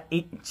stuff that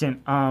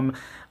ancient.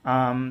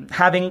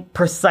 Having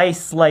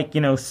precise,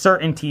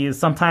 certainty is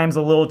sometimes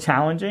a little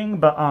challenging,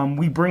 but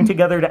we bring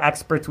together the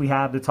experts we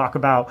have to talk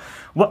about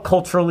what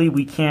culturally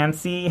we can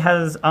see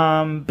has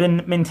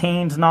been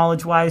maintained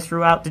knowledge-wise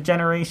throughout the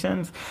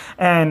generations,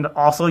 and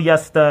also,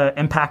 yes, the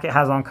impact it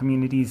has on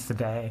communities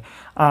today.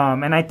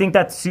 And I think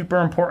that's super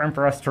important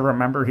for us to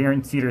remember here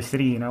in Cedar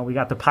City. We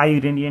got the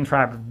Paiute Indian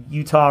tribe of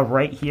Utah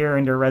right here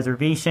in their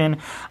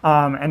reservation,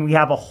 and we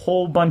have a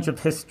whole bunch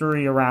of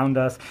history around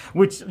us,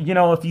 which,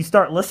 if you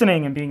start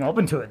listening and being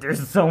open to it,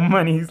 there's so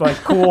many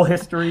cool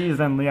histories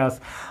and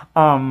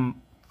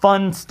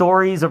fun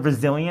stories of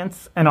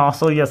resilience, and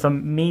also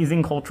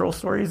amazing cultural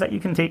stories that you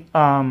can take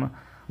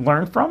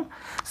learn from.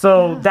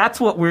 So that's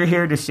what we're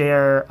here to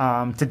share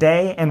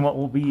today, and what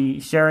we'll be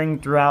sharing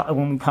throughout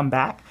when we come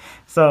back.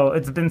 So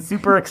it's been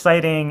super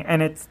exciting,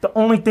 and it's the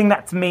only thing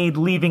that's made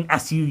leaving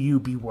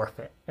SUU be worth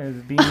it,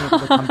 is being able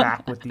to come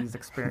back with these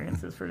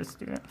experiences for the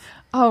students.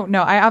 Oh,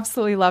 no, I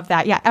absolutely love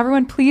that. Yeah,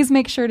 everyone, please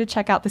make sure to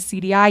check out the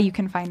CDI. You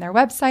can find their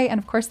website and,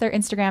 of course, their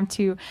Instagram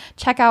to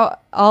check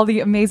out all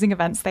the amazing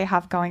events they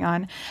have going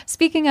on.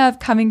 Speaking of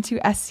coming to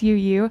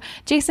SUU,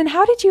 Jason,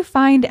 how did you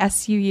find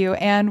SUU,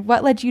 and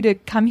what led you to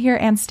come here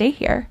and stay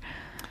here?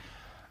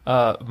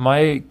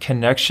 My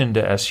connection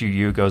to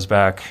SUU goes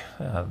back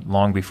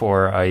long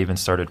before I even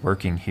started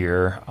working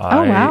here.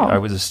 I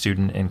was a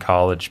student in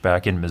college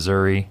back in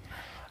Missouri,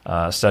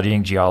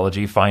 studying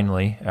geology,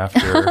 finally,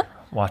 after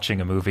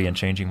watching a movie and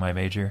changing my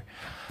major.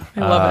 I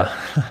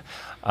love it.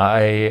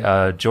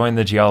 I joined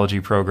the geology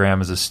program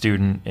as a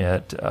student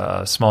at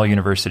a small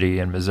university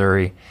in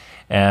Missouri,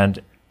 and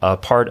a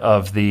part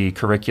of the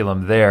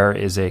curriculum there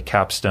is a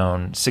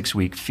capstone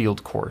 6-week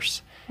field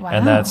course. Wow.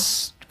 And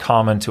that's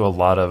common to a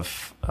lot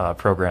of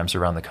programs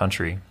around the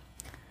country.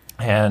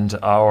 And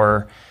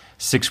our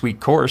 6-week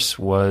course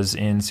was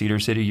in Cedar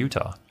City,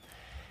 Utah.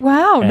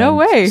 Wow, And no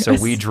way. So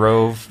we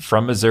drove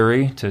from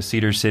Missouri to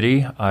Cedar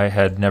City. I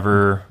had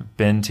never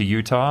been to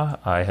Utah.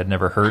 I had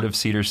never heard of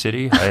Cedar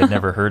City. I had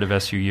never heard of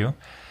SUU.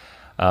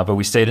 But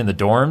we stayed in the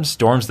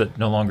dorms that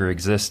no longer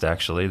exist,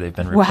 actually. They've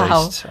been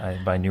replaced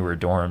by newer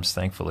dorms,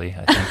 thankfully,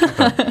 I think.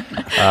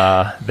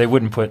 But, they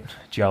wouldn't put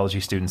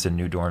geology students in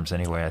new dorms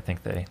anyway. I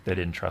think they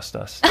didn't trust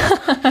us.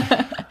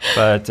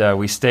 But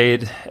we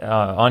stayed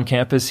on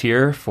campus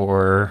here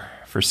for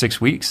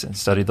 6 weeks and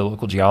studied the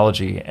local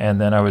geology.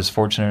 And then I was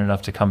fortunate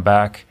enough to come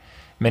back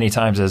many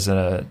times as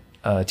a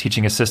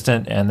teaching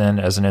assistant and then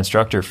as an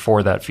instructor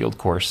for that field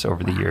course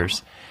over the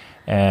years.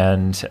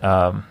 And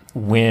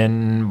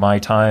when my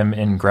time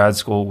in grad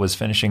school was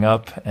finishing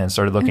up and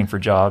started looking for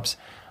jobs,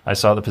 I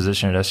saw the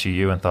position at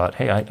SUU and thought,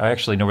 hey, I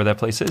actually know where that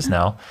place is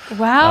now.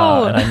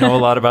 Wow. And I know a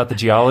lot about the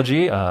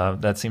geology.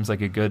 That seems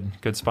like a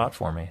good spot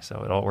for me.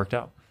 So it all worked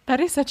out. That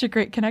is such a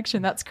great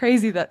connection. That's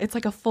crazy that it's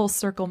like a full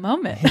circle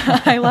moment.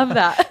 I love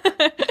that.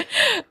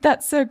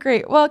 That's so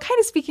great. Well, kind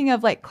of speaking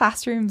of like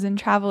classrooms and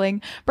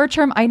traveling,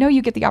 Bertram, I know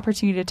you get the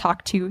opportunity to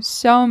talk to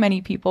so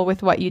many people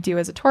with what you do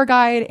as a tour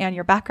guide and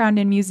your background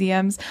in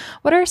museums.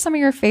 What are some of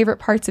your favorite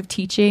parts of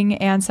teaching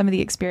and some of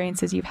the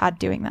experiences you've had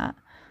doing that?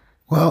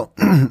 Well,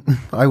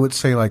 I would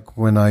say like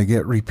when I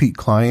get repeat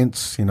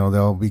clients,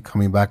 they'll be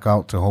coming back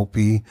out to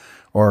Hopi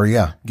or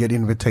get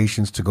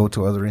invitations to go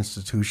to other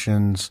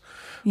institutions,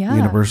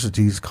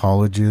 universities,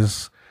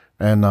 colleges.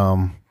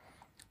 And,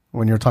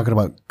 when you're talking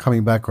about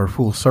coming back or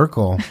full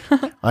circle,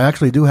 I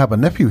actually do have a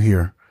nephew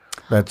here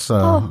that's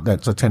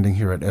attending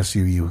here at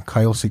SUU,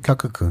 Kyle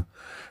Sikakaku.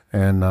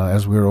 And,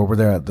 as we were over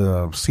there at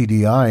the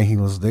CDI, he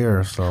was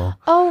there. So,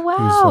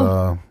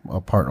 he's,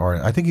 a part, or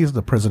I think he's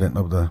the president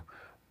of the,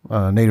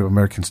 Native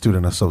American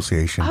Student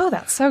Association. Oh,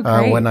 that's so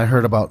great. When I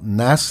heard about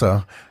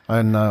NASA,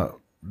 and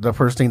the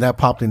first thing that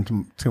popped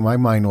into my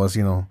mind was,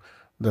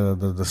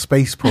 the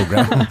space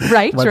program.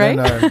 Right, but right.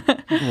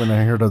 Then, when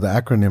I heard of the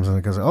acronyms,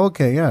 I was like,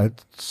 okay,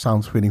 it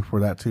sounds fitting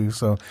for that too.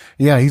 So,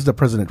 he's the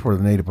president for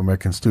the Native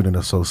American Student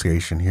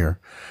Association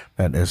here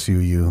at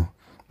SUU.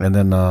 And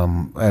then,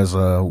 as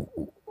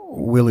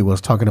Willie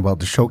was talking about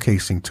the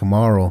showcasing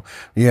tomorrow,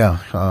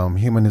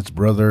 him and his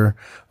brother,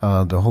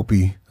 the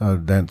Hopi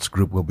dance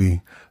group will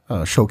be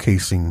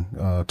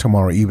showcasing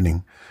tomorrow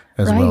evening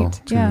as well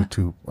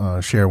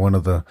to share one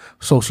of the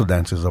social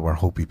dances of our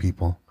Hopi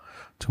people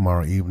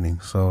tomorrow evening.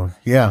 So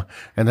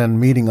and then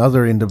meeting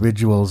other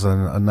individuals,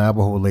 a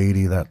Navajo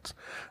lady that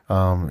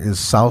is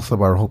south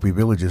of our Hopi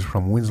villages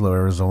from Winslow,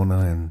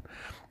 Arizona,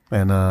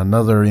 and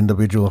another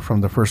individual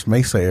from the First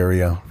Mesa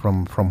area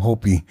from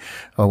Hopi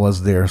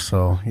was there.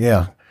 So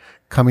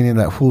coming in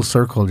that full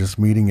circle, just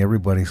meeting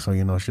everybody. So,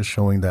 it's just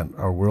showing that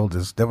our world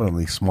is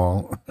definitely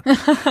small.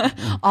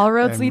 All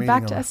roads lead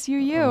back to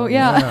SUU.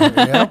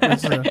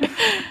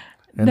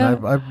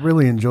 I've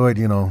really enjoyed,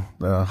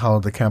 how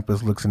the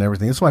campus looks and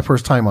everything. It's my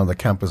first time on the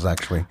campus,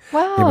 actually.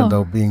 Wow. Even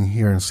though being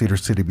here in Cedar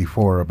City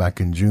before,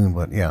 back in June.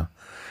 But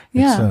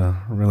it's a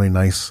really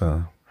nice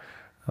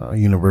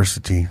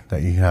university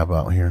that you have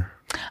out here.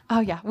 Oh,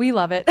 yeah. We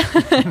love it.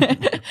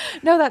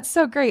 No, that's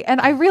so great. And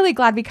I'm really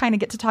glad we kind of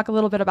get to talk a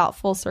little bit about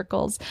full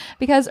circles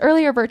because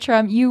earlier,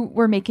 Bertram, you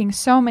were making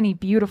so many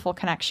beautiful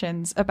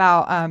connections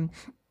about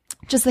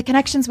just the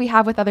connections we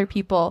have with other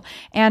people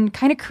and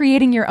kind of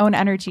creating your own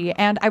energy.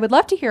 And I would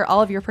love to hear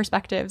all of your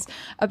perspectives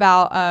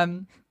about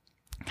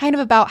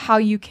about how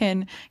you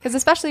can, because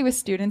especially with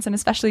students and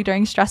especially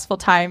during stressful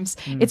times,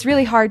 it's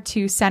really hard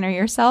to center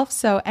yourself.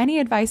 So any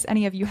advice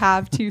any of you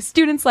have to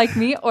students like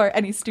me or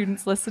any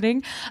students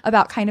listening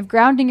about kind of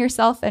grounding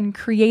yourself and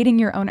creating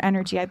your own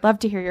energy? I'd love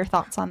to hear your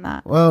thoughts on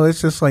that. Well,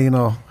 it's just like,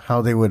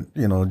 how they would,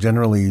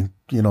 generally,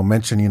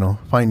 mention,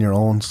 find your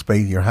own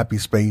space, your happy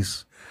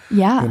space.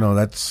 Yeah.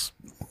 That's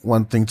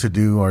one thing to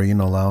do. Or,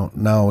 now,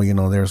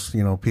 there's,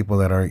 people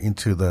that are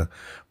into the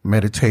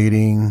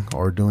meditating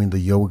or doing the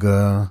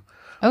yoga.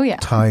 Oh, yeah.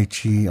 Tai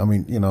Chi. I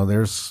mean,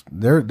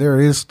 there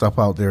is stuff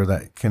out there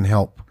that can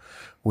help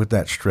with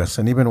that stress.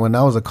 And even when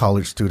I was a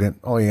college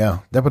student,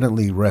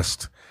 definitely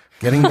rest,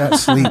 getting that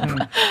sleep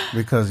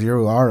because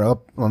you are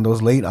up on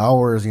those late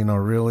hours,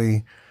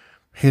 really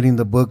hitting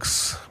the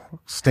books,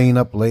 staying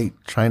up late,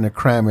 trying to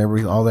cram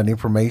all that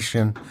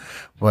information.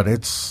 But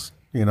it's,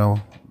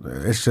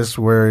 it's just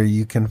where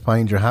you can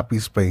find your happy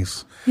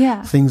space.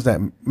 Yeah. Things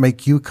that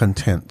make you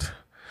content.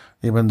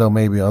 Even though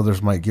maybe others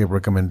might give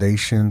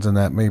recommendations and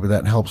that maybe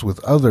that helps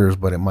with others,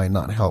 but it might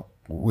not help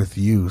with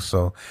you.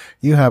 So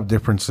you have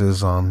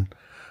differences on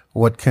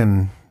what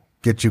can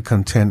get you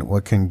content,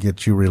 what can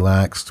get you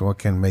relaxed, what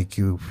can make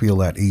you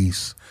feel at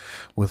ease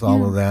with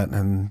all of that.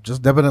 And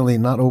just definitely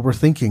not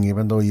overthinking,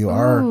 even though you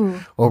are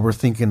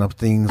overthinking of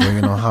things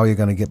or, how you're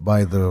going to get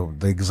by the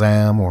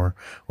exam or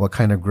what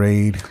kind of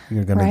grade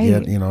you're going to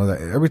get,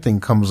 that everything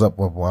comes up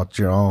with what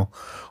you're all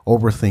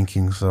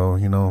overthinking. So,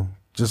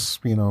 just,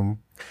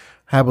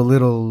 have a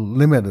little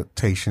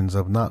limitations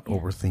of not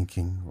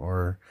overthinking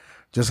or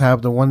just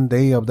have the one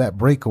day of that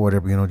break or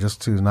whatever,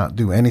 just to not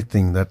do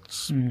anything.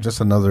 That's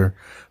just another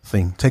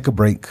thing. Take a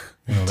break.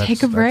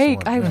 Take a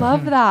break. I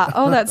love that.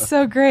 Oh, that's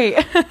so great.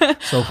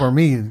 So for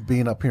me,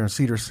 being up here in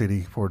Cedar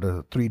City for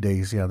the 3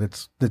 days,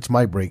 that's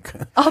my break.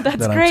 Oh,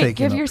 that's that great.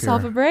 Give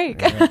yourself a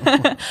break.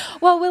 Yeah.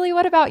 Well, Willie,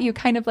 what about you?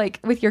 Kind of like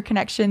with your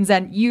connections,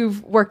 and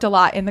you've worked a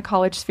lot in the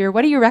college sphere.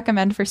 What do you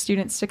recommend for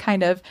students to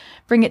kind of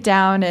bring it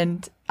down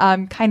and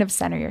kind of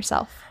center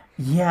yourself?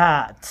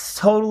 Yeah,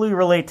 totally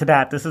relate to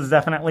that. This is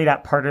definitely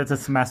that part of the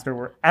semester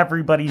where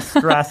everybody's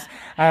stressed.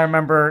 I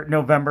remember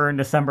November and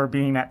December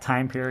being that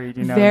time period,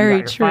 Very you got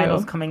your true.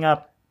 finals coming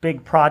up,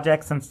 big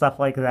projects and stuff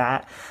like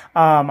that.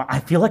 I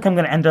feel like I'm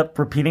going to end up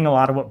repeating a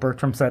lot of what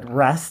Bertram said.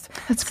 Rest,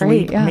 That's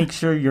sleep, great, yeah. Make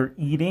sure you're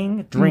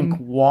eating, drink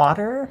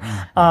water,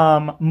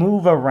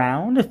 move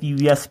around. If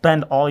you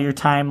spend all your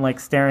time like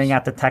staring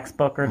at the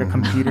textbook or the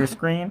computer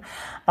screen.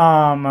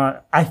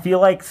 I feel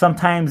like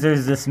sometimes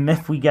there's this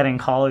myth we get in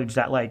college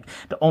that like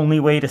the only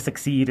way to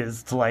succeed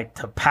is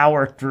to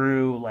power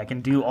through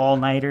and do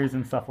all-nighters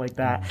and stuff like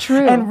that.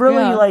 True. And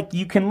really yeah.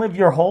 you can live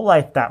your whole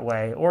life that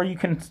way, or you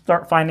can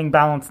start finding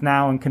balance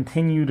now and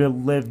continue to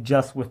live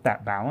just with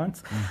that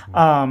balance.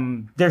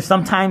 There's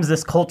sometimes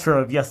this culture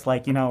of it's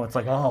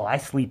oh, I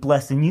sleep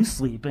less than you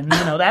sleep, and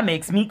that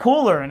makes me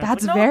cooler. And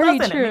That's it's no, very it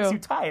doesn't. true. It makes you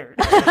tired.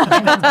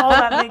 That's all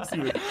that makes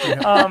you.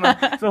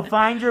 So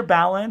find your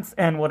balance,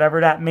 and whatever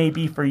that may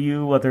be for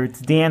you, whether it's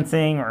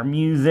dancing or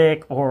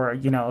music, or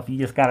if you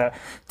just gotta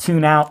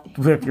tune out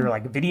with your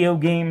video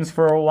games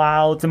for a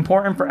while. It's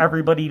important for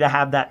everybody to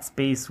have that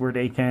space where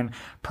they can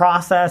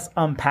process,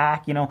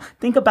 unpack,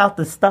 think about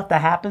the stuff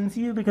that happens to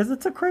you, because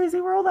it's a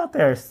crazy world out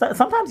there.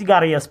 Sometimes you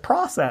gotta just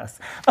process.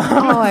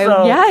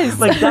 Yes.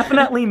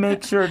 Definitely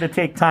make sure to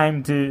take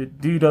time to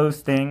do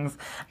those things,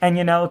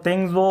 and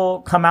things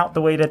will come out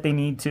the way that they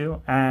need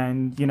to.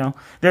 And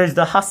there's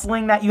the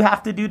hustling that you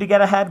have to do to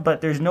get ahead,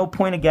 but there's no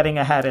point of getting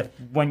ahead if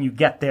when you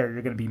get there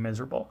you're going to be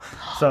miserable.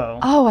 So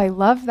I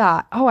love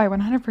that. I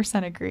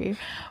 100% agree.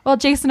 Well,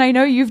 Jason, I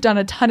know you've done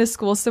a ton of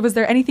school, so was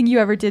there anything you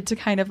ever did to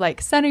kind of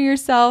center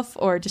yourself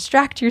or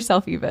distract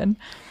yourself even?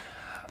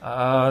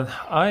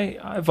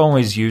 I've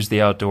always used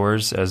the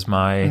outdoors as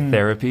my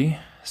therapy.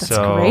 That's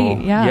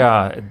great.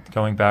 Yeah,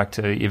 going back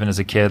to even as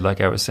a kid, like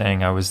I was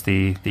saying, I was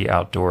the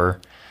outdoor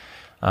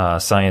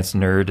science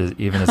nerd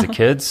even as a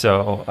kid.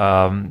 So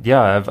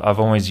I've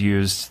always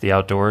used the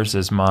outdoors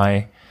as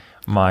my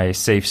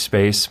safe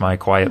space, my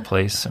quiet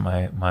place, and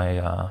my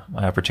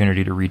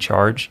opportunity to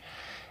recharge.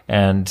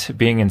 And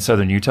being in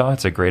southern Utah,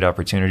 it's a great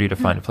opportunity to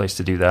find a place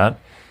to do that.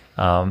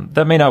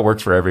 That may not work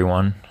for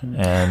everyone,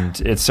 and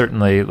it's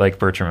certainly, like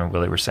Bertram and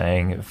Willie were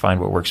saying, find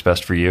what works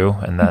best for you,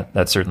 and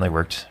that certainly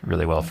worked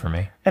really well for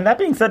me. And that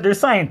being said, there's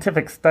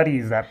scientific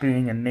studies that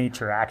being in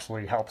nature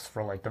actually helps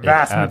for the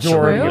vast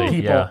majority of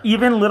people. Yeah.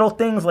 Even little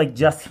things like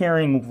just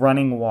hearing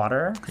running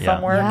water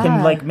somewhere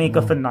can make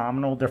a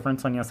phenomenal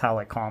difference on just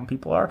how calm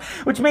people are,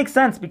 which makes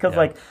sense because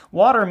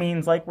water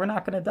means we're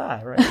not going to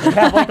die, right? We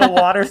have a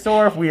water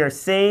source, we are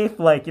safe,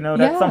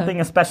 that's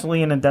something,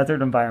 especially in a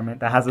desert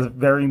environment, that has a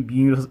very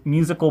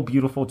musical,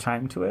 beautiful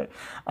chime to it.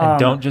 And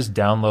don't just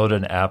download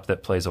an app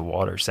that plays a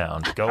water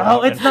sound. Go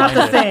out it's not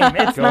the same.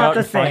 It's not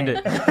the same. Find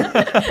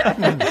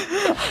it.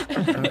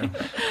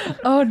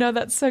 Oh, no,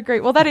 that's so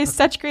great. Well, that is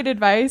such great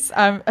advice,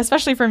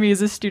 especially for me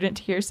as a student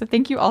to hear. So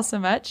thank you all so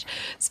much.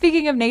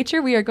 Speaking of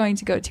nature, we are going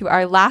to go to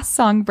our last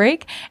song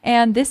break,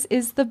 and this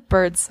is the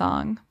bird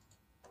song.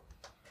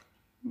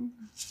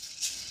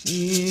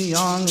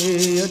 Yang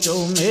e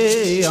do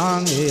me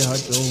yang e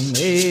do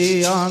me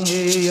yang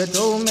e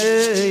do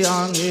me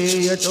yang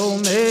e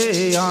do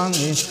me yang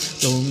e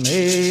do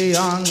me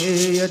yang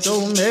e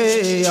do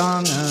me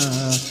yang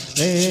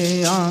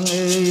yang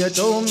e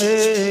do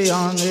me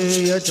yang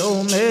e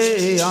do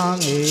me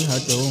yang e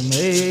do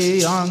me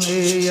yang e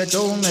do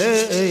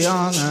me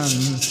yang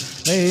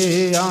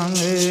yang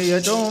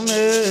e do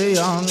me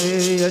yang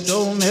e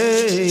do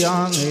me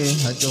yang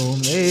e do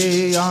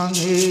me yang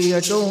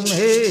e do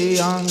me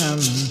yang yang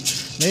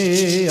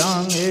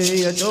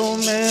e do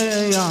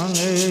me yang e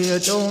do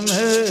me yang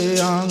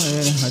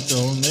e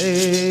do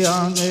me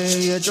yang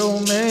e do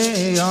me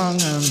yang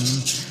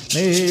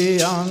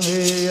yang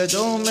e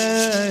do me yang e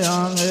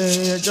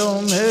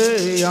do me yang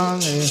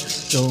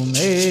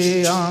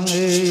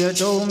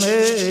e do me yang e do me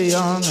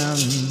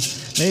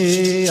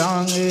yang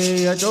yang e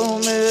do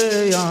me yang e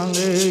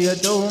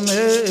do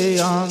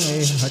me yang e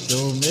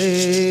do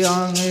me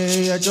yang e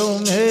do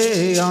me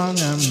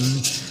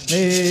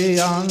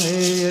yang yang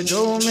e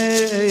do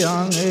me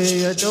yang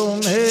e do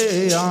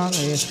me yang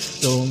e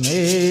do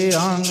me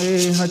yang e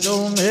do me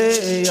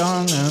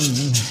yang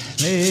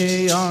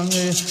yang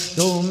e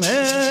do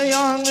me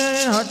yang e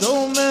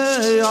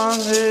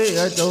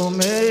do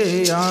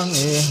me yang e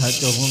do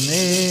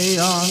me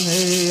yang e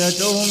do me yang e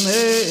do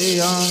me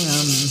yang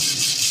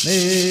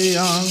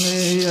yang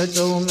e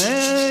do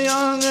me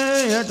yang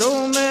e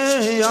do me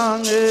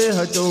yang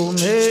e do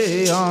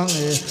me yang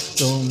e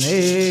do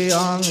me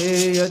yang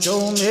e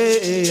do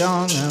me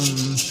yang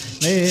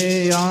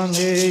me yang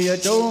e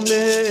cho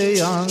me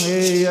yang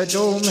e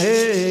cho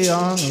me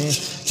yang e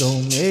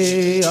cho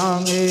me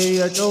yang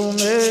e cho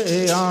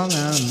me yang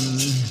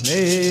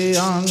me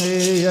yang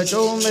e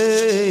cho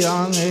me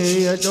yang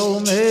e cho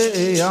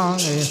me yang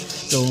e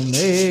cho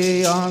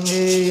me yang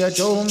e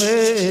cho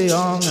me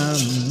yang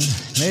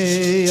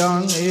me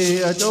yang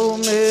e cho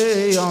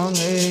me yang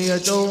e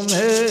cho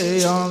me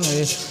yang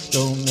e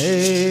cho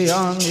me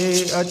yang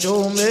e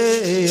cho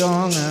me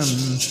yang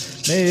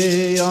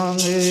me yang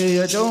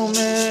e cho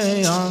me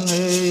yang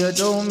e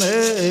cho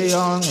me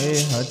yang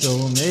e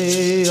cho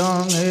me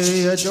yang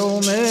e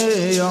cho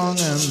me yang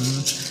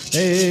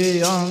me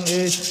yang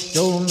e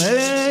cho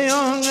me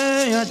yang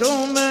e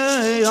cho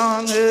me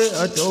yang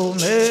e cho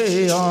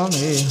me yang e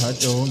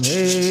cho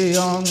me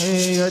yang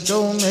e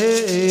cho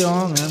me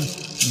yang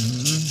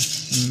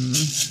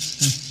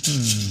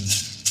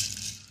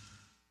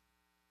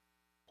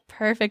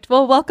Perfect.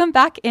 Well, welcome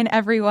back in,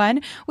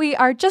 everyone. We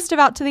are just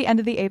about to the end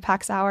of the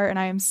Apex Hour, and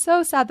I am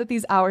so sad that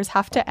these hours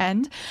have to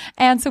end.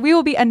 And so we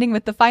will be ending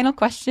with the final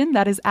question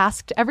that is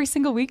asked every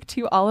single week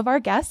to all of our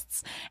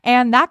guests.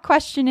 And that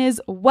question is,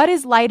 what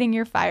is lighting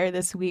your fire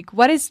this week?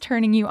 What is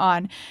turning you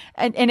on?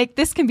 And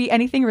this can be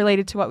anything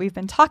related to what we've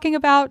been talking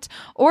about,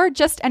 or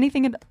just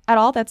anything at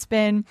all that's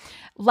been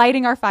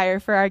lighting our fire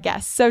for our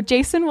guests. So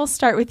Jason, we'll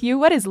start with you.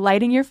 What is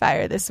lighting your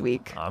fire this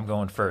week? I'm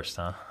going first,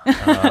 huh?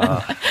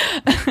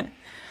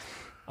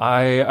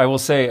 I will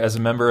say, as a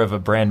member of a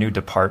brand new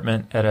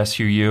department at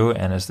SUU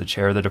and as the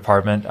chair of the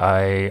department,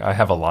 I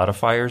have a lot of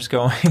fires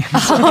going.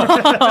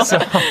 so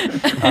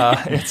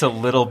it's a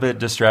little bit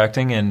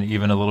distracting and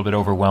even a little bit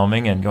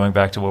overwhelming. And going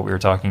back to what we were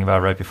talking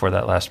about right before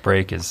that last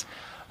break is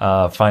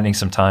finding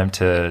some time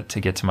to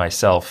get to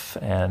myself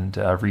and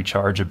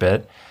recharge a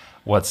bit.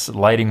 What's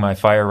lighting my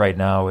fire right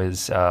now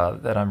is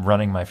that I'm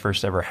running my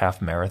first ever half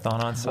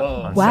marathon on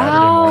Saturday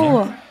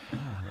morning.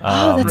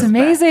 Oh, that's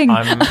amazing.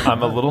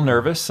 I'm a little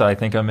nervous. I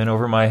think I'm in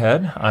over my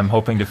head. I'm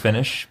hoping to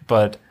finish,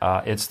 but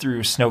it's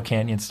through Snow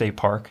Canyon State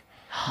Park.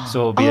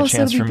 So it'll be a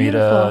chance for me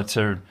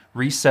to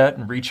reset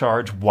and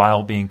recharge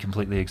while being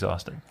completely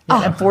exhausted.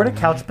 Yeah, and for the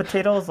couch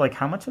potatoes, like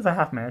how much is a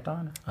half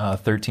marathon?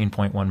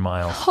 13.1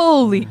 miles.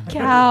 Holy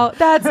cow.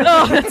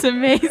 That's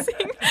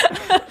amazing.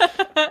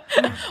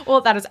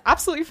 Well, that is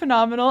absolutely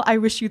phenomenal. I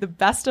wish you the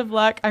best of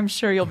luck. I'm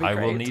sure you'll be great.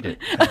 I will need it.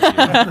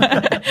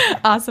 Thank you.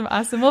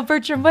 Awesome. Well,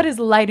 Bertram, what is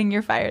lighting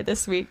your fire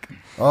this week?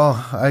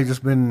 Oh, I've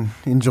just been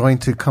enjoying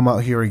to come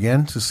out here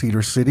again to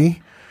Cedar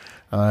City.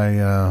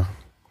 I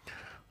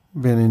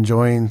been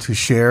enjoying to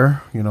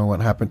share,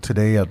 what happened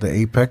today at the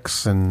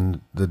Apex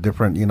and the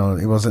different, it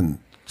wasn't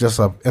just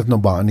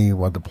ethnobotany,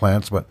 what the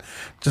plants, but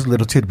just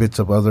little tidbits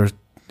of other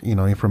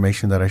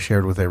information that I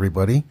shared with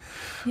everybody.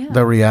 Yeah.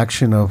 The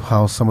reaction of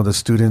how some of the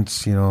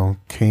students,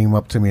 came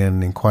up to me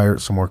and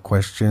inquired some more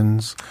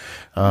questions.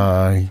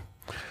 I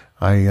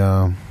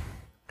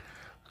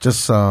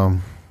guess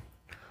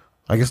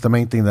the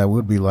main thing that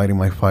would be lighting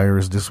my fire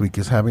is this week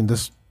is having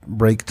this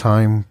break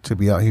time to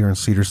be out here in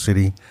Cedar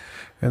City,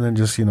 and then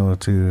just,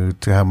 to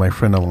have my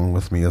friend along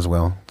with me as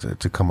well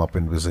to come up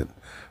and visit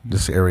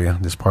this area,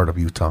 this part of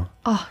Utah.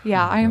 Oh,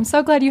 yeah. I am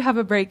so glad you have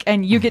a break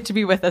and you get to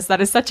be with us.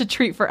 That is such a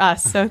treat for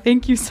us. So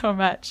thank you so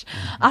much.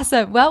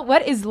 Awesome. Well,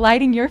 what is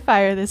lighting your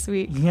fire this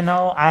week?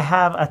 I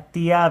have a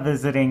tia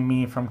visiting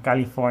me from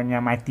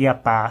California, my tia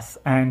Paz,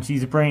 and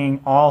she's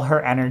bringing all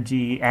her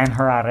energy and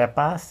her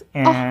arepas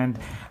and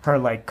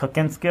her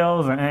cooking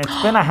skills. And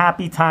it's been a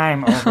happy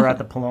time over at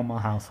the Paloma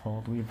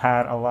household. We've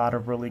had a lot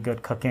of really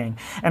good cooking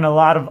and a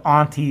lot of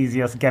aunties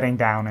just getting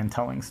down and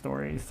telling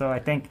stories. So I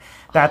think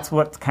that's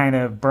what's kind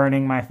of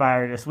burning my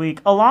fire this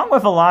week, along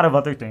with a lot of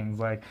other things.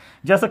 Like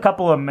just a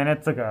couple of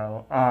minutes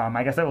ago,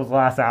 I guess it was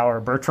last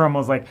hour, Bertram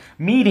was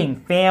meeting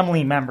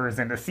family members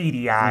in the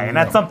CDI, and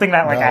that's something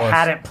that I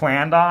hadn't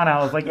planned on. I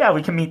was yeah,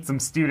 we can meet some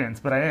students,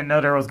 but I didn't know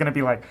there was going to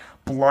be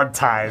blood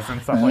ties and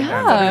stuff like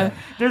that. So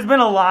there's been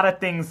a lot of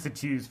things to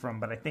choose from,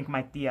 but I think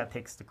my tia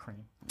takes the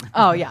cream.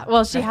 Oh, yeah.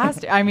 Well, she has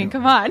to. I mean,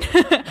 come on.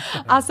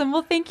 Awesome.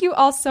 Well, thank you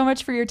all so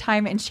much for your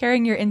time and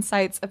sharing your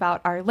insights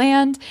about our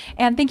land.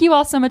 And thank you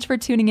all so much for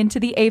tuning into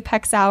the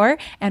Apex Hour.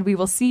 And we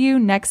will see you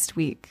next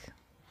week.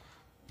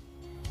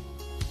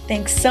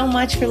 Thanks so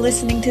much for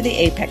listening to the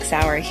Apex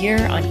Hour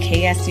here on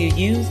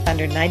KSUU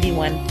Thunder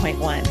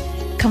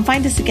 91.1. Come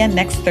find us again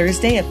next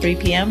Thursday at 3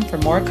 p.m. for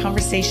more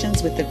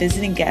conversations with the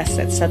visiting guests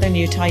at Southern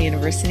Utah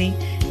University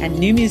and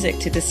new music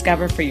to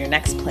discover for your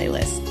next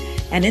playlist.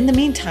 And in the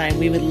meantime,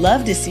 we would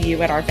love to see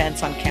you at our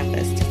events on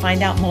campus. To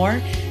find out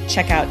more,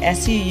 check out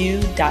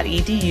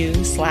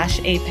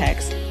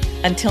suu.edu/apex.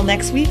 Until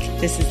next week,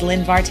 this is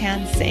Lynn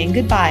Vartan saying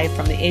goodbye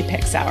from the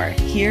Apex Hour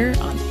here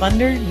on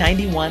Thunder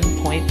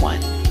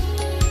 91.1.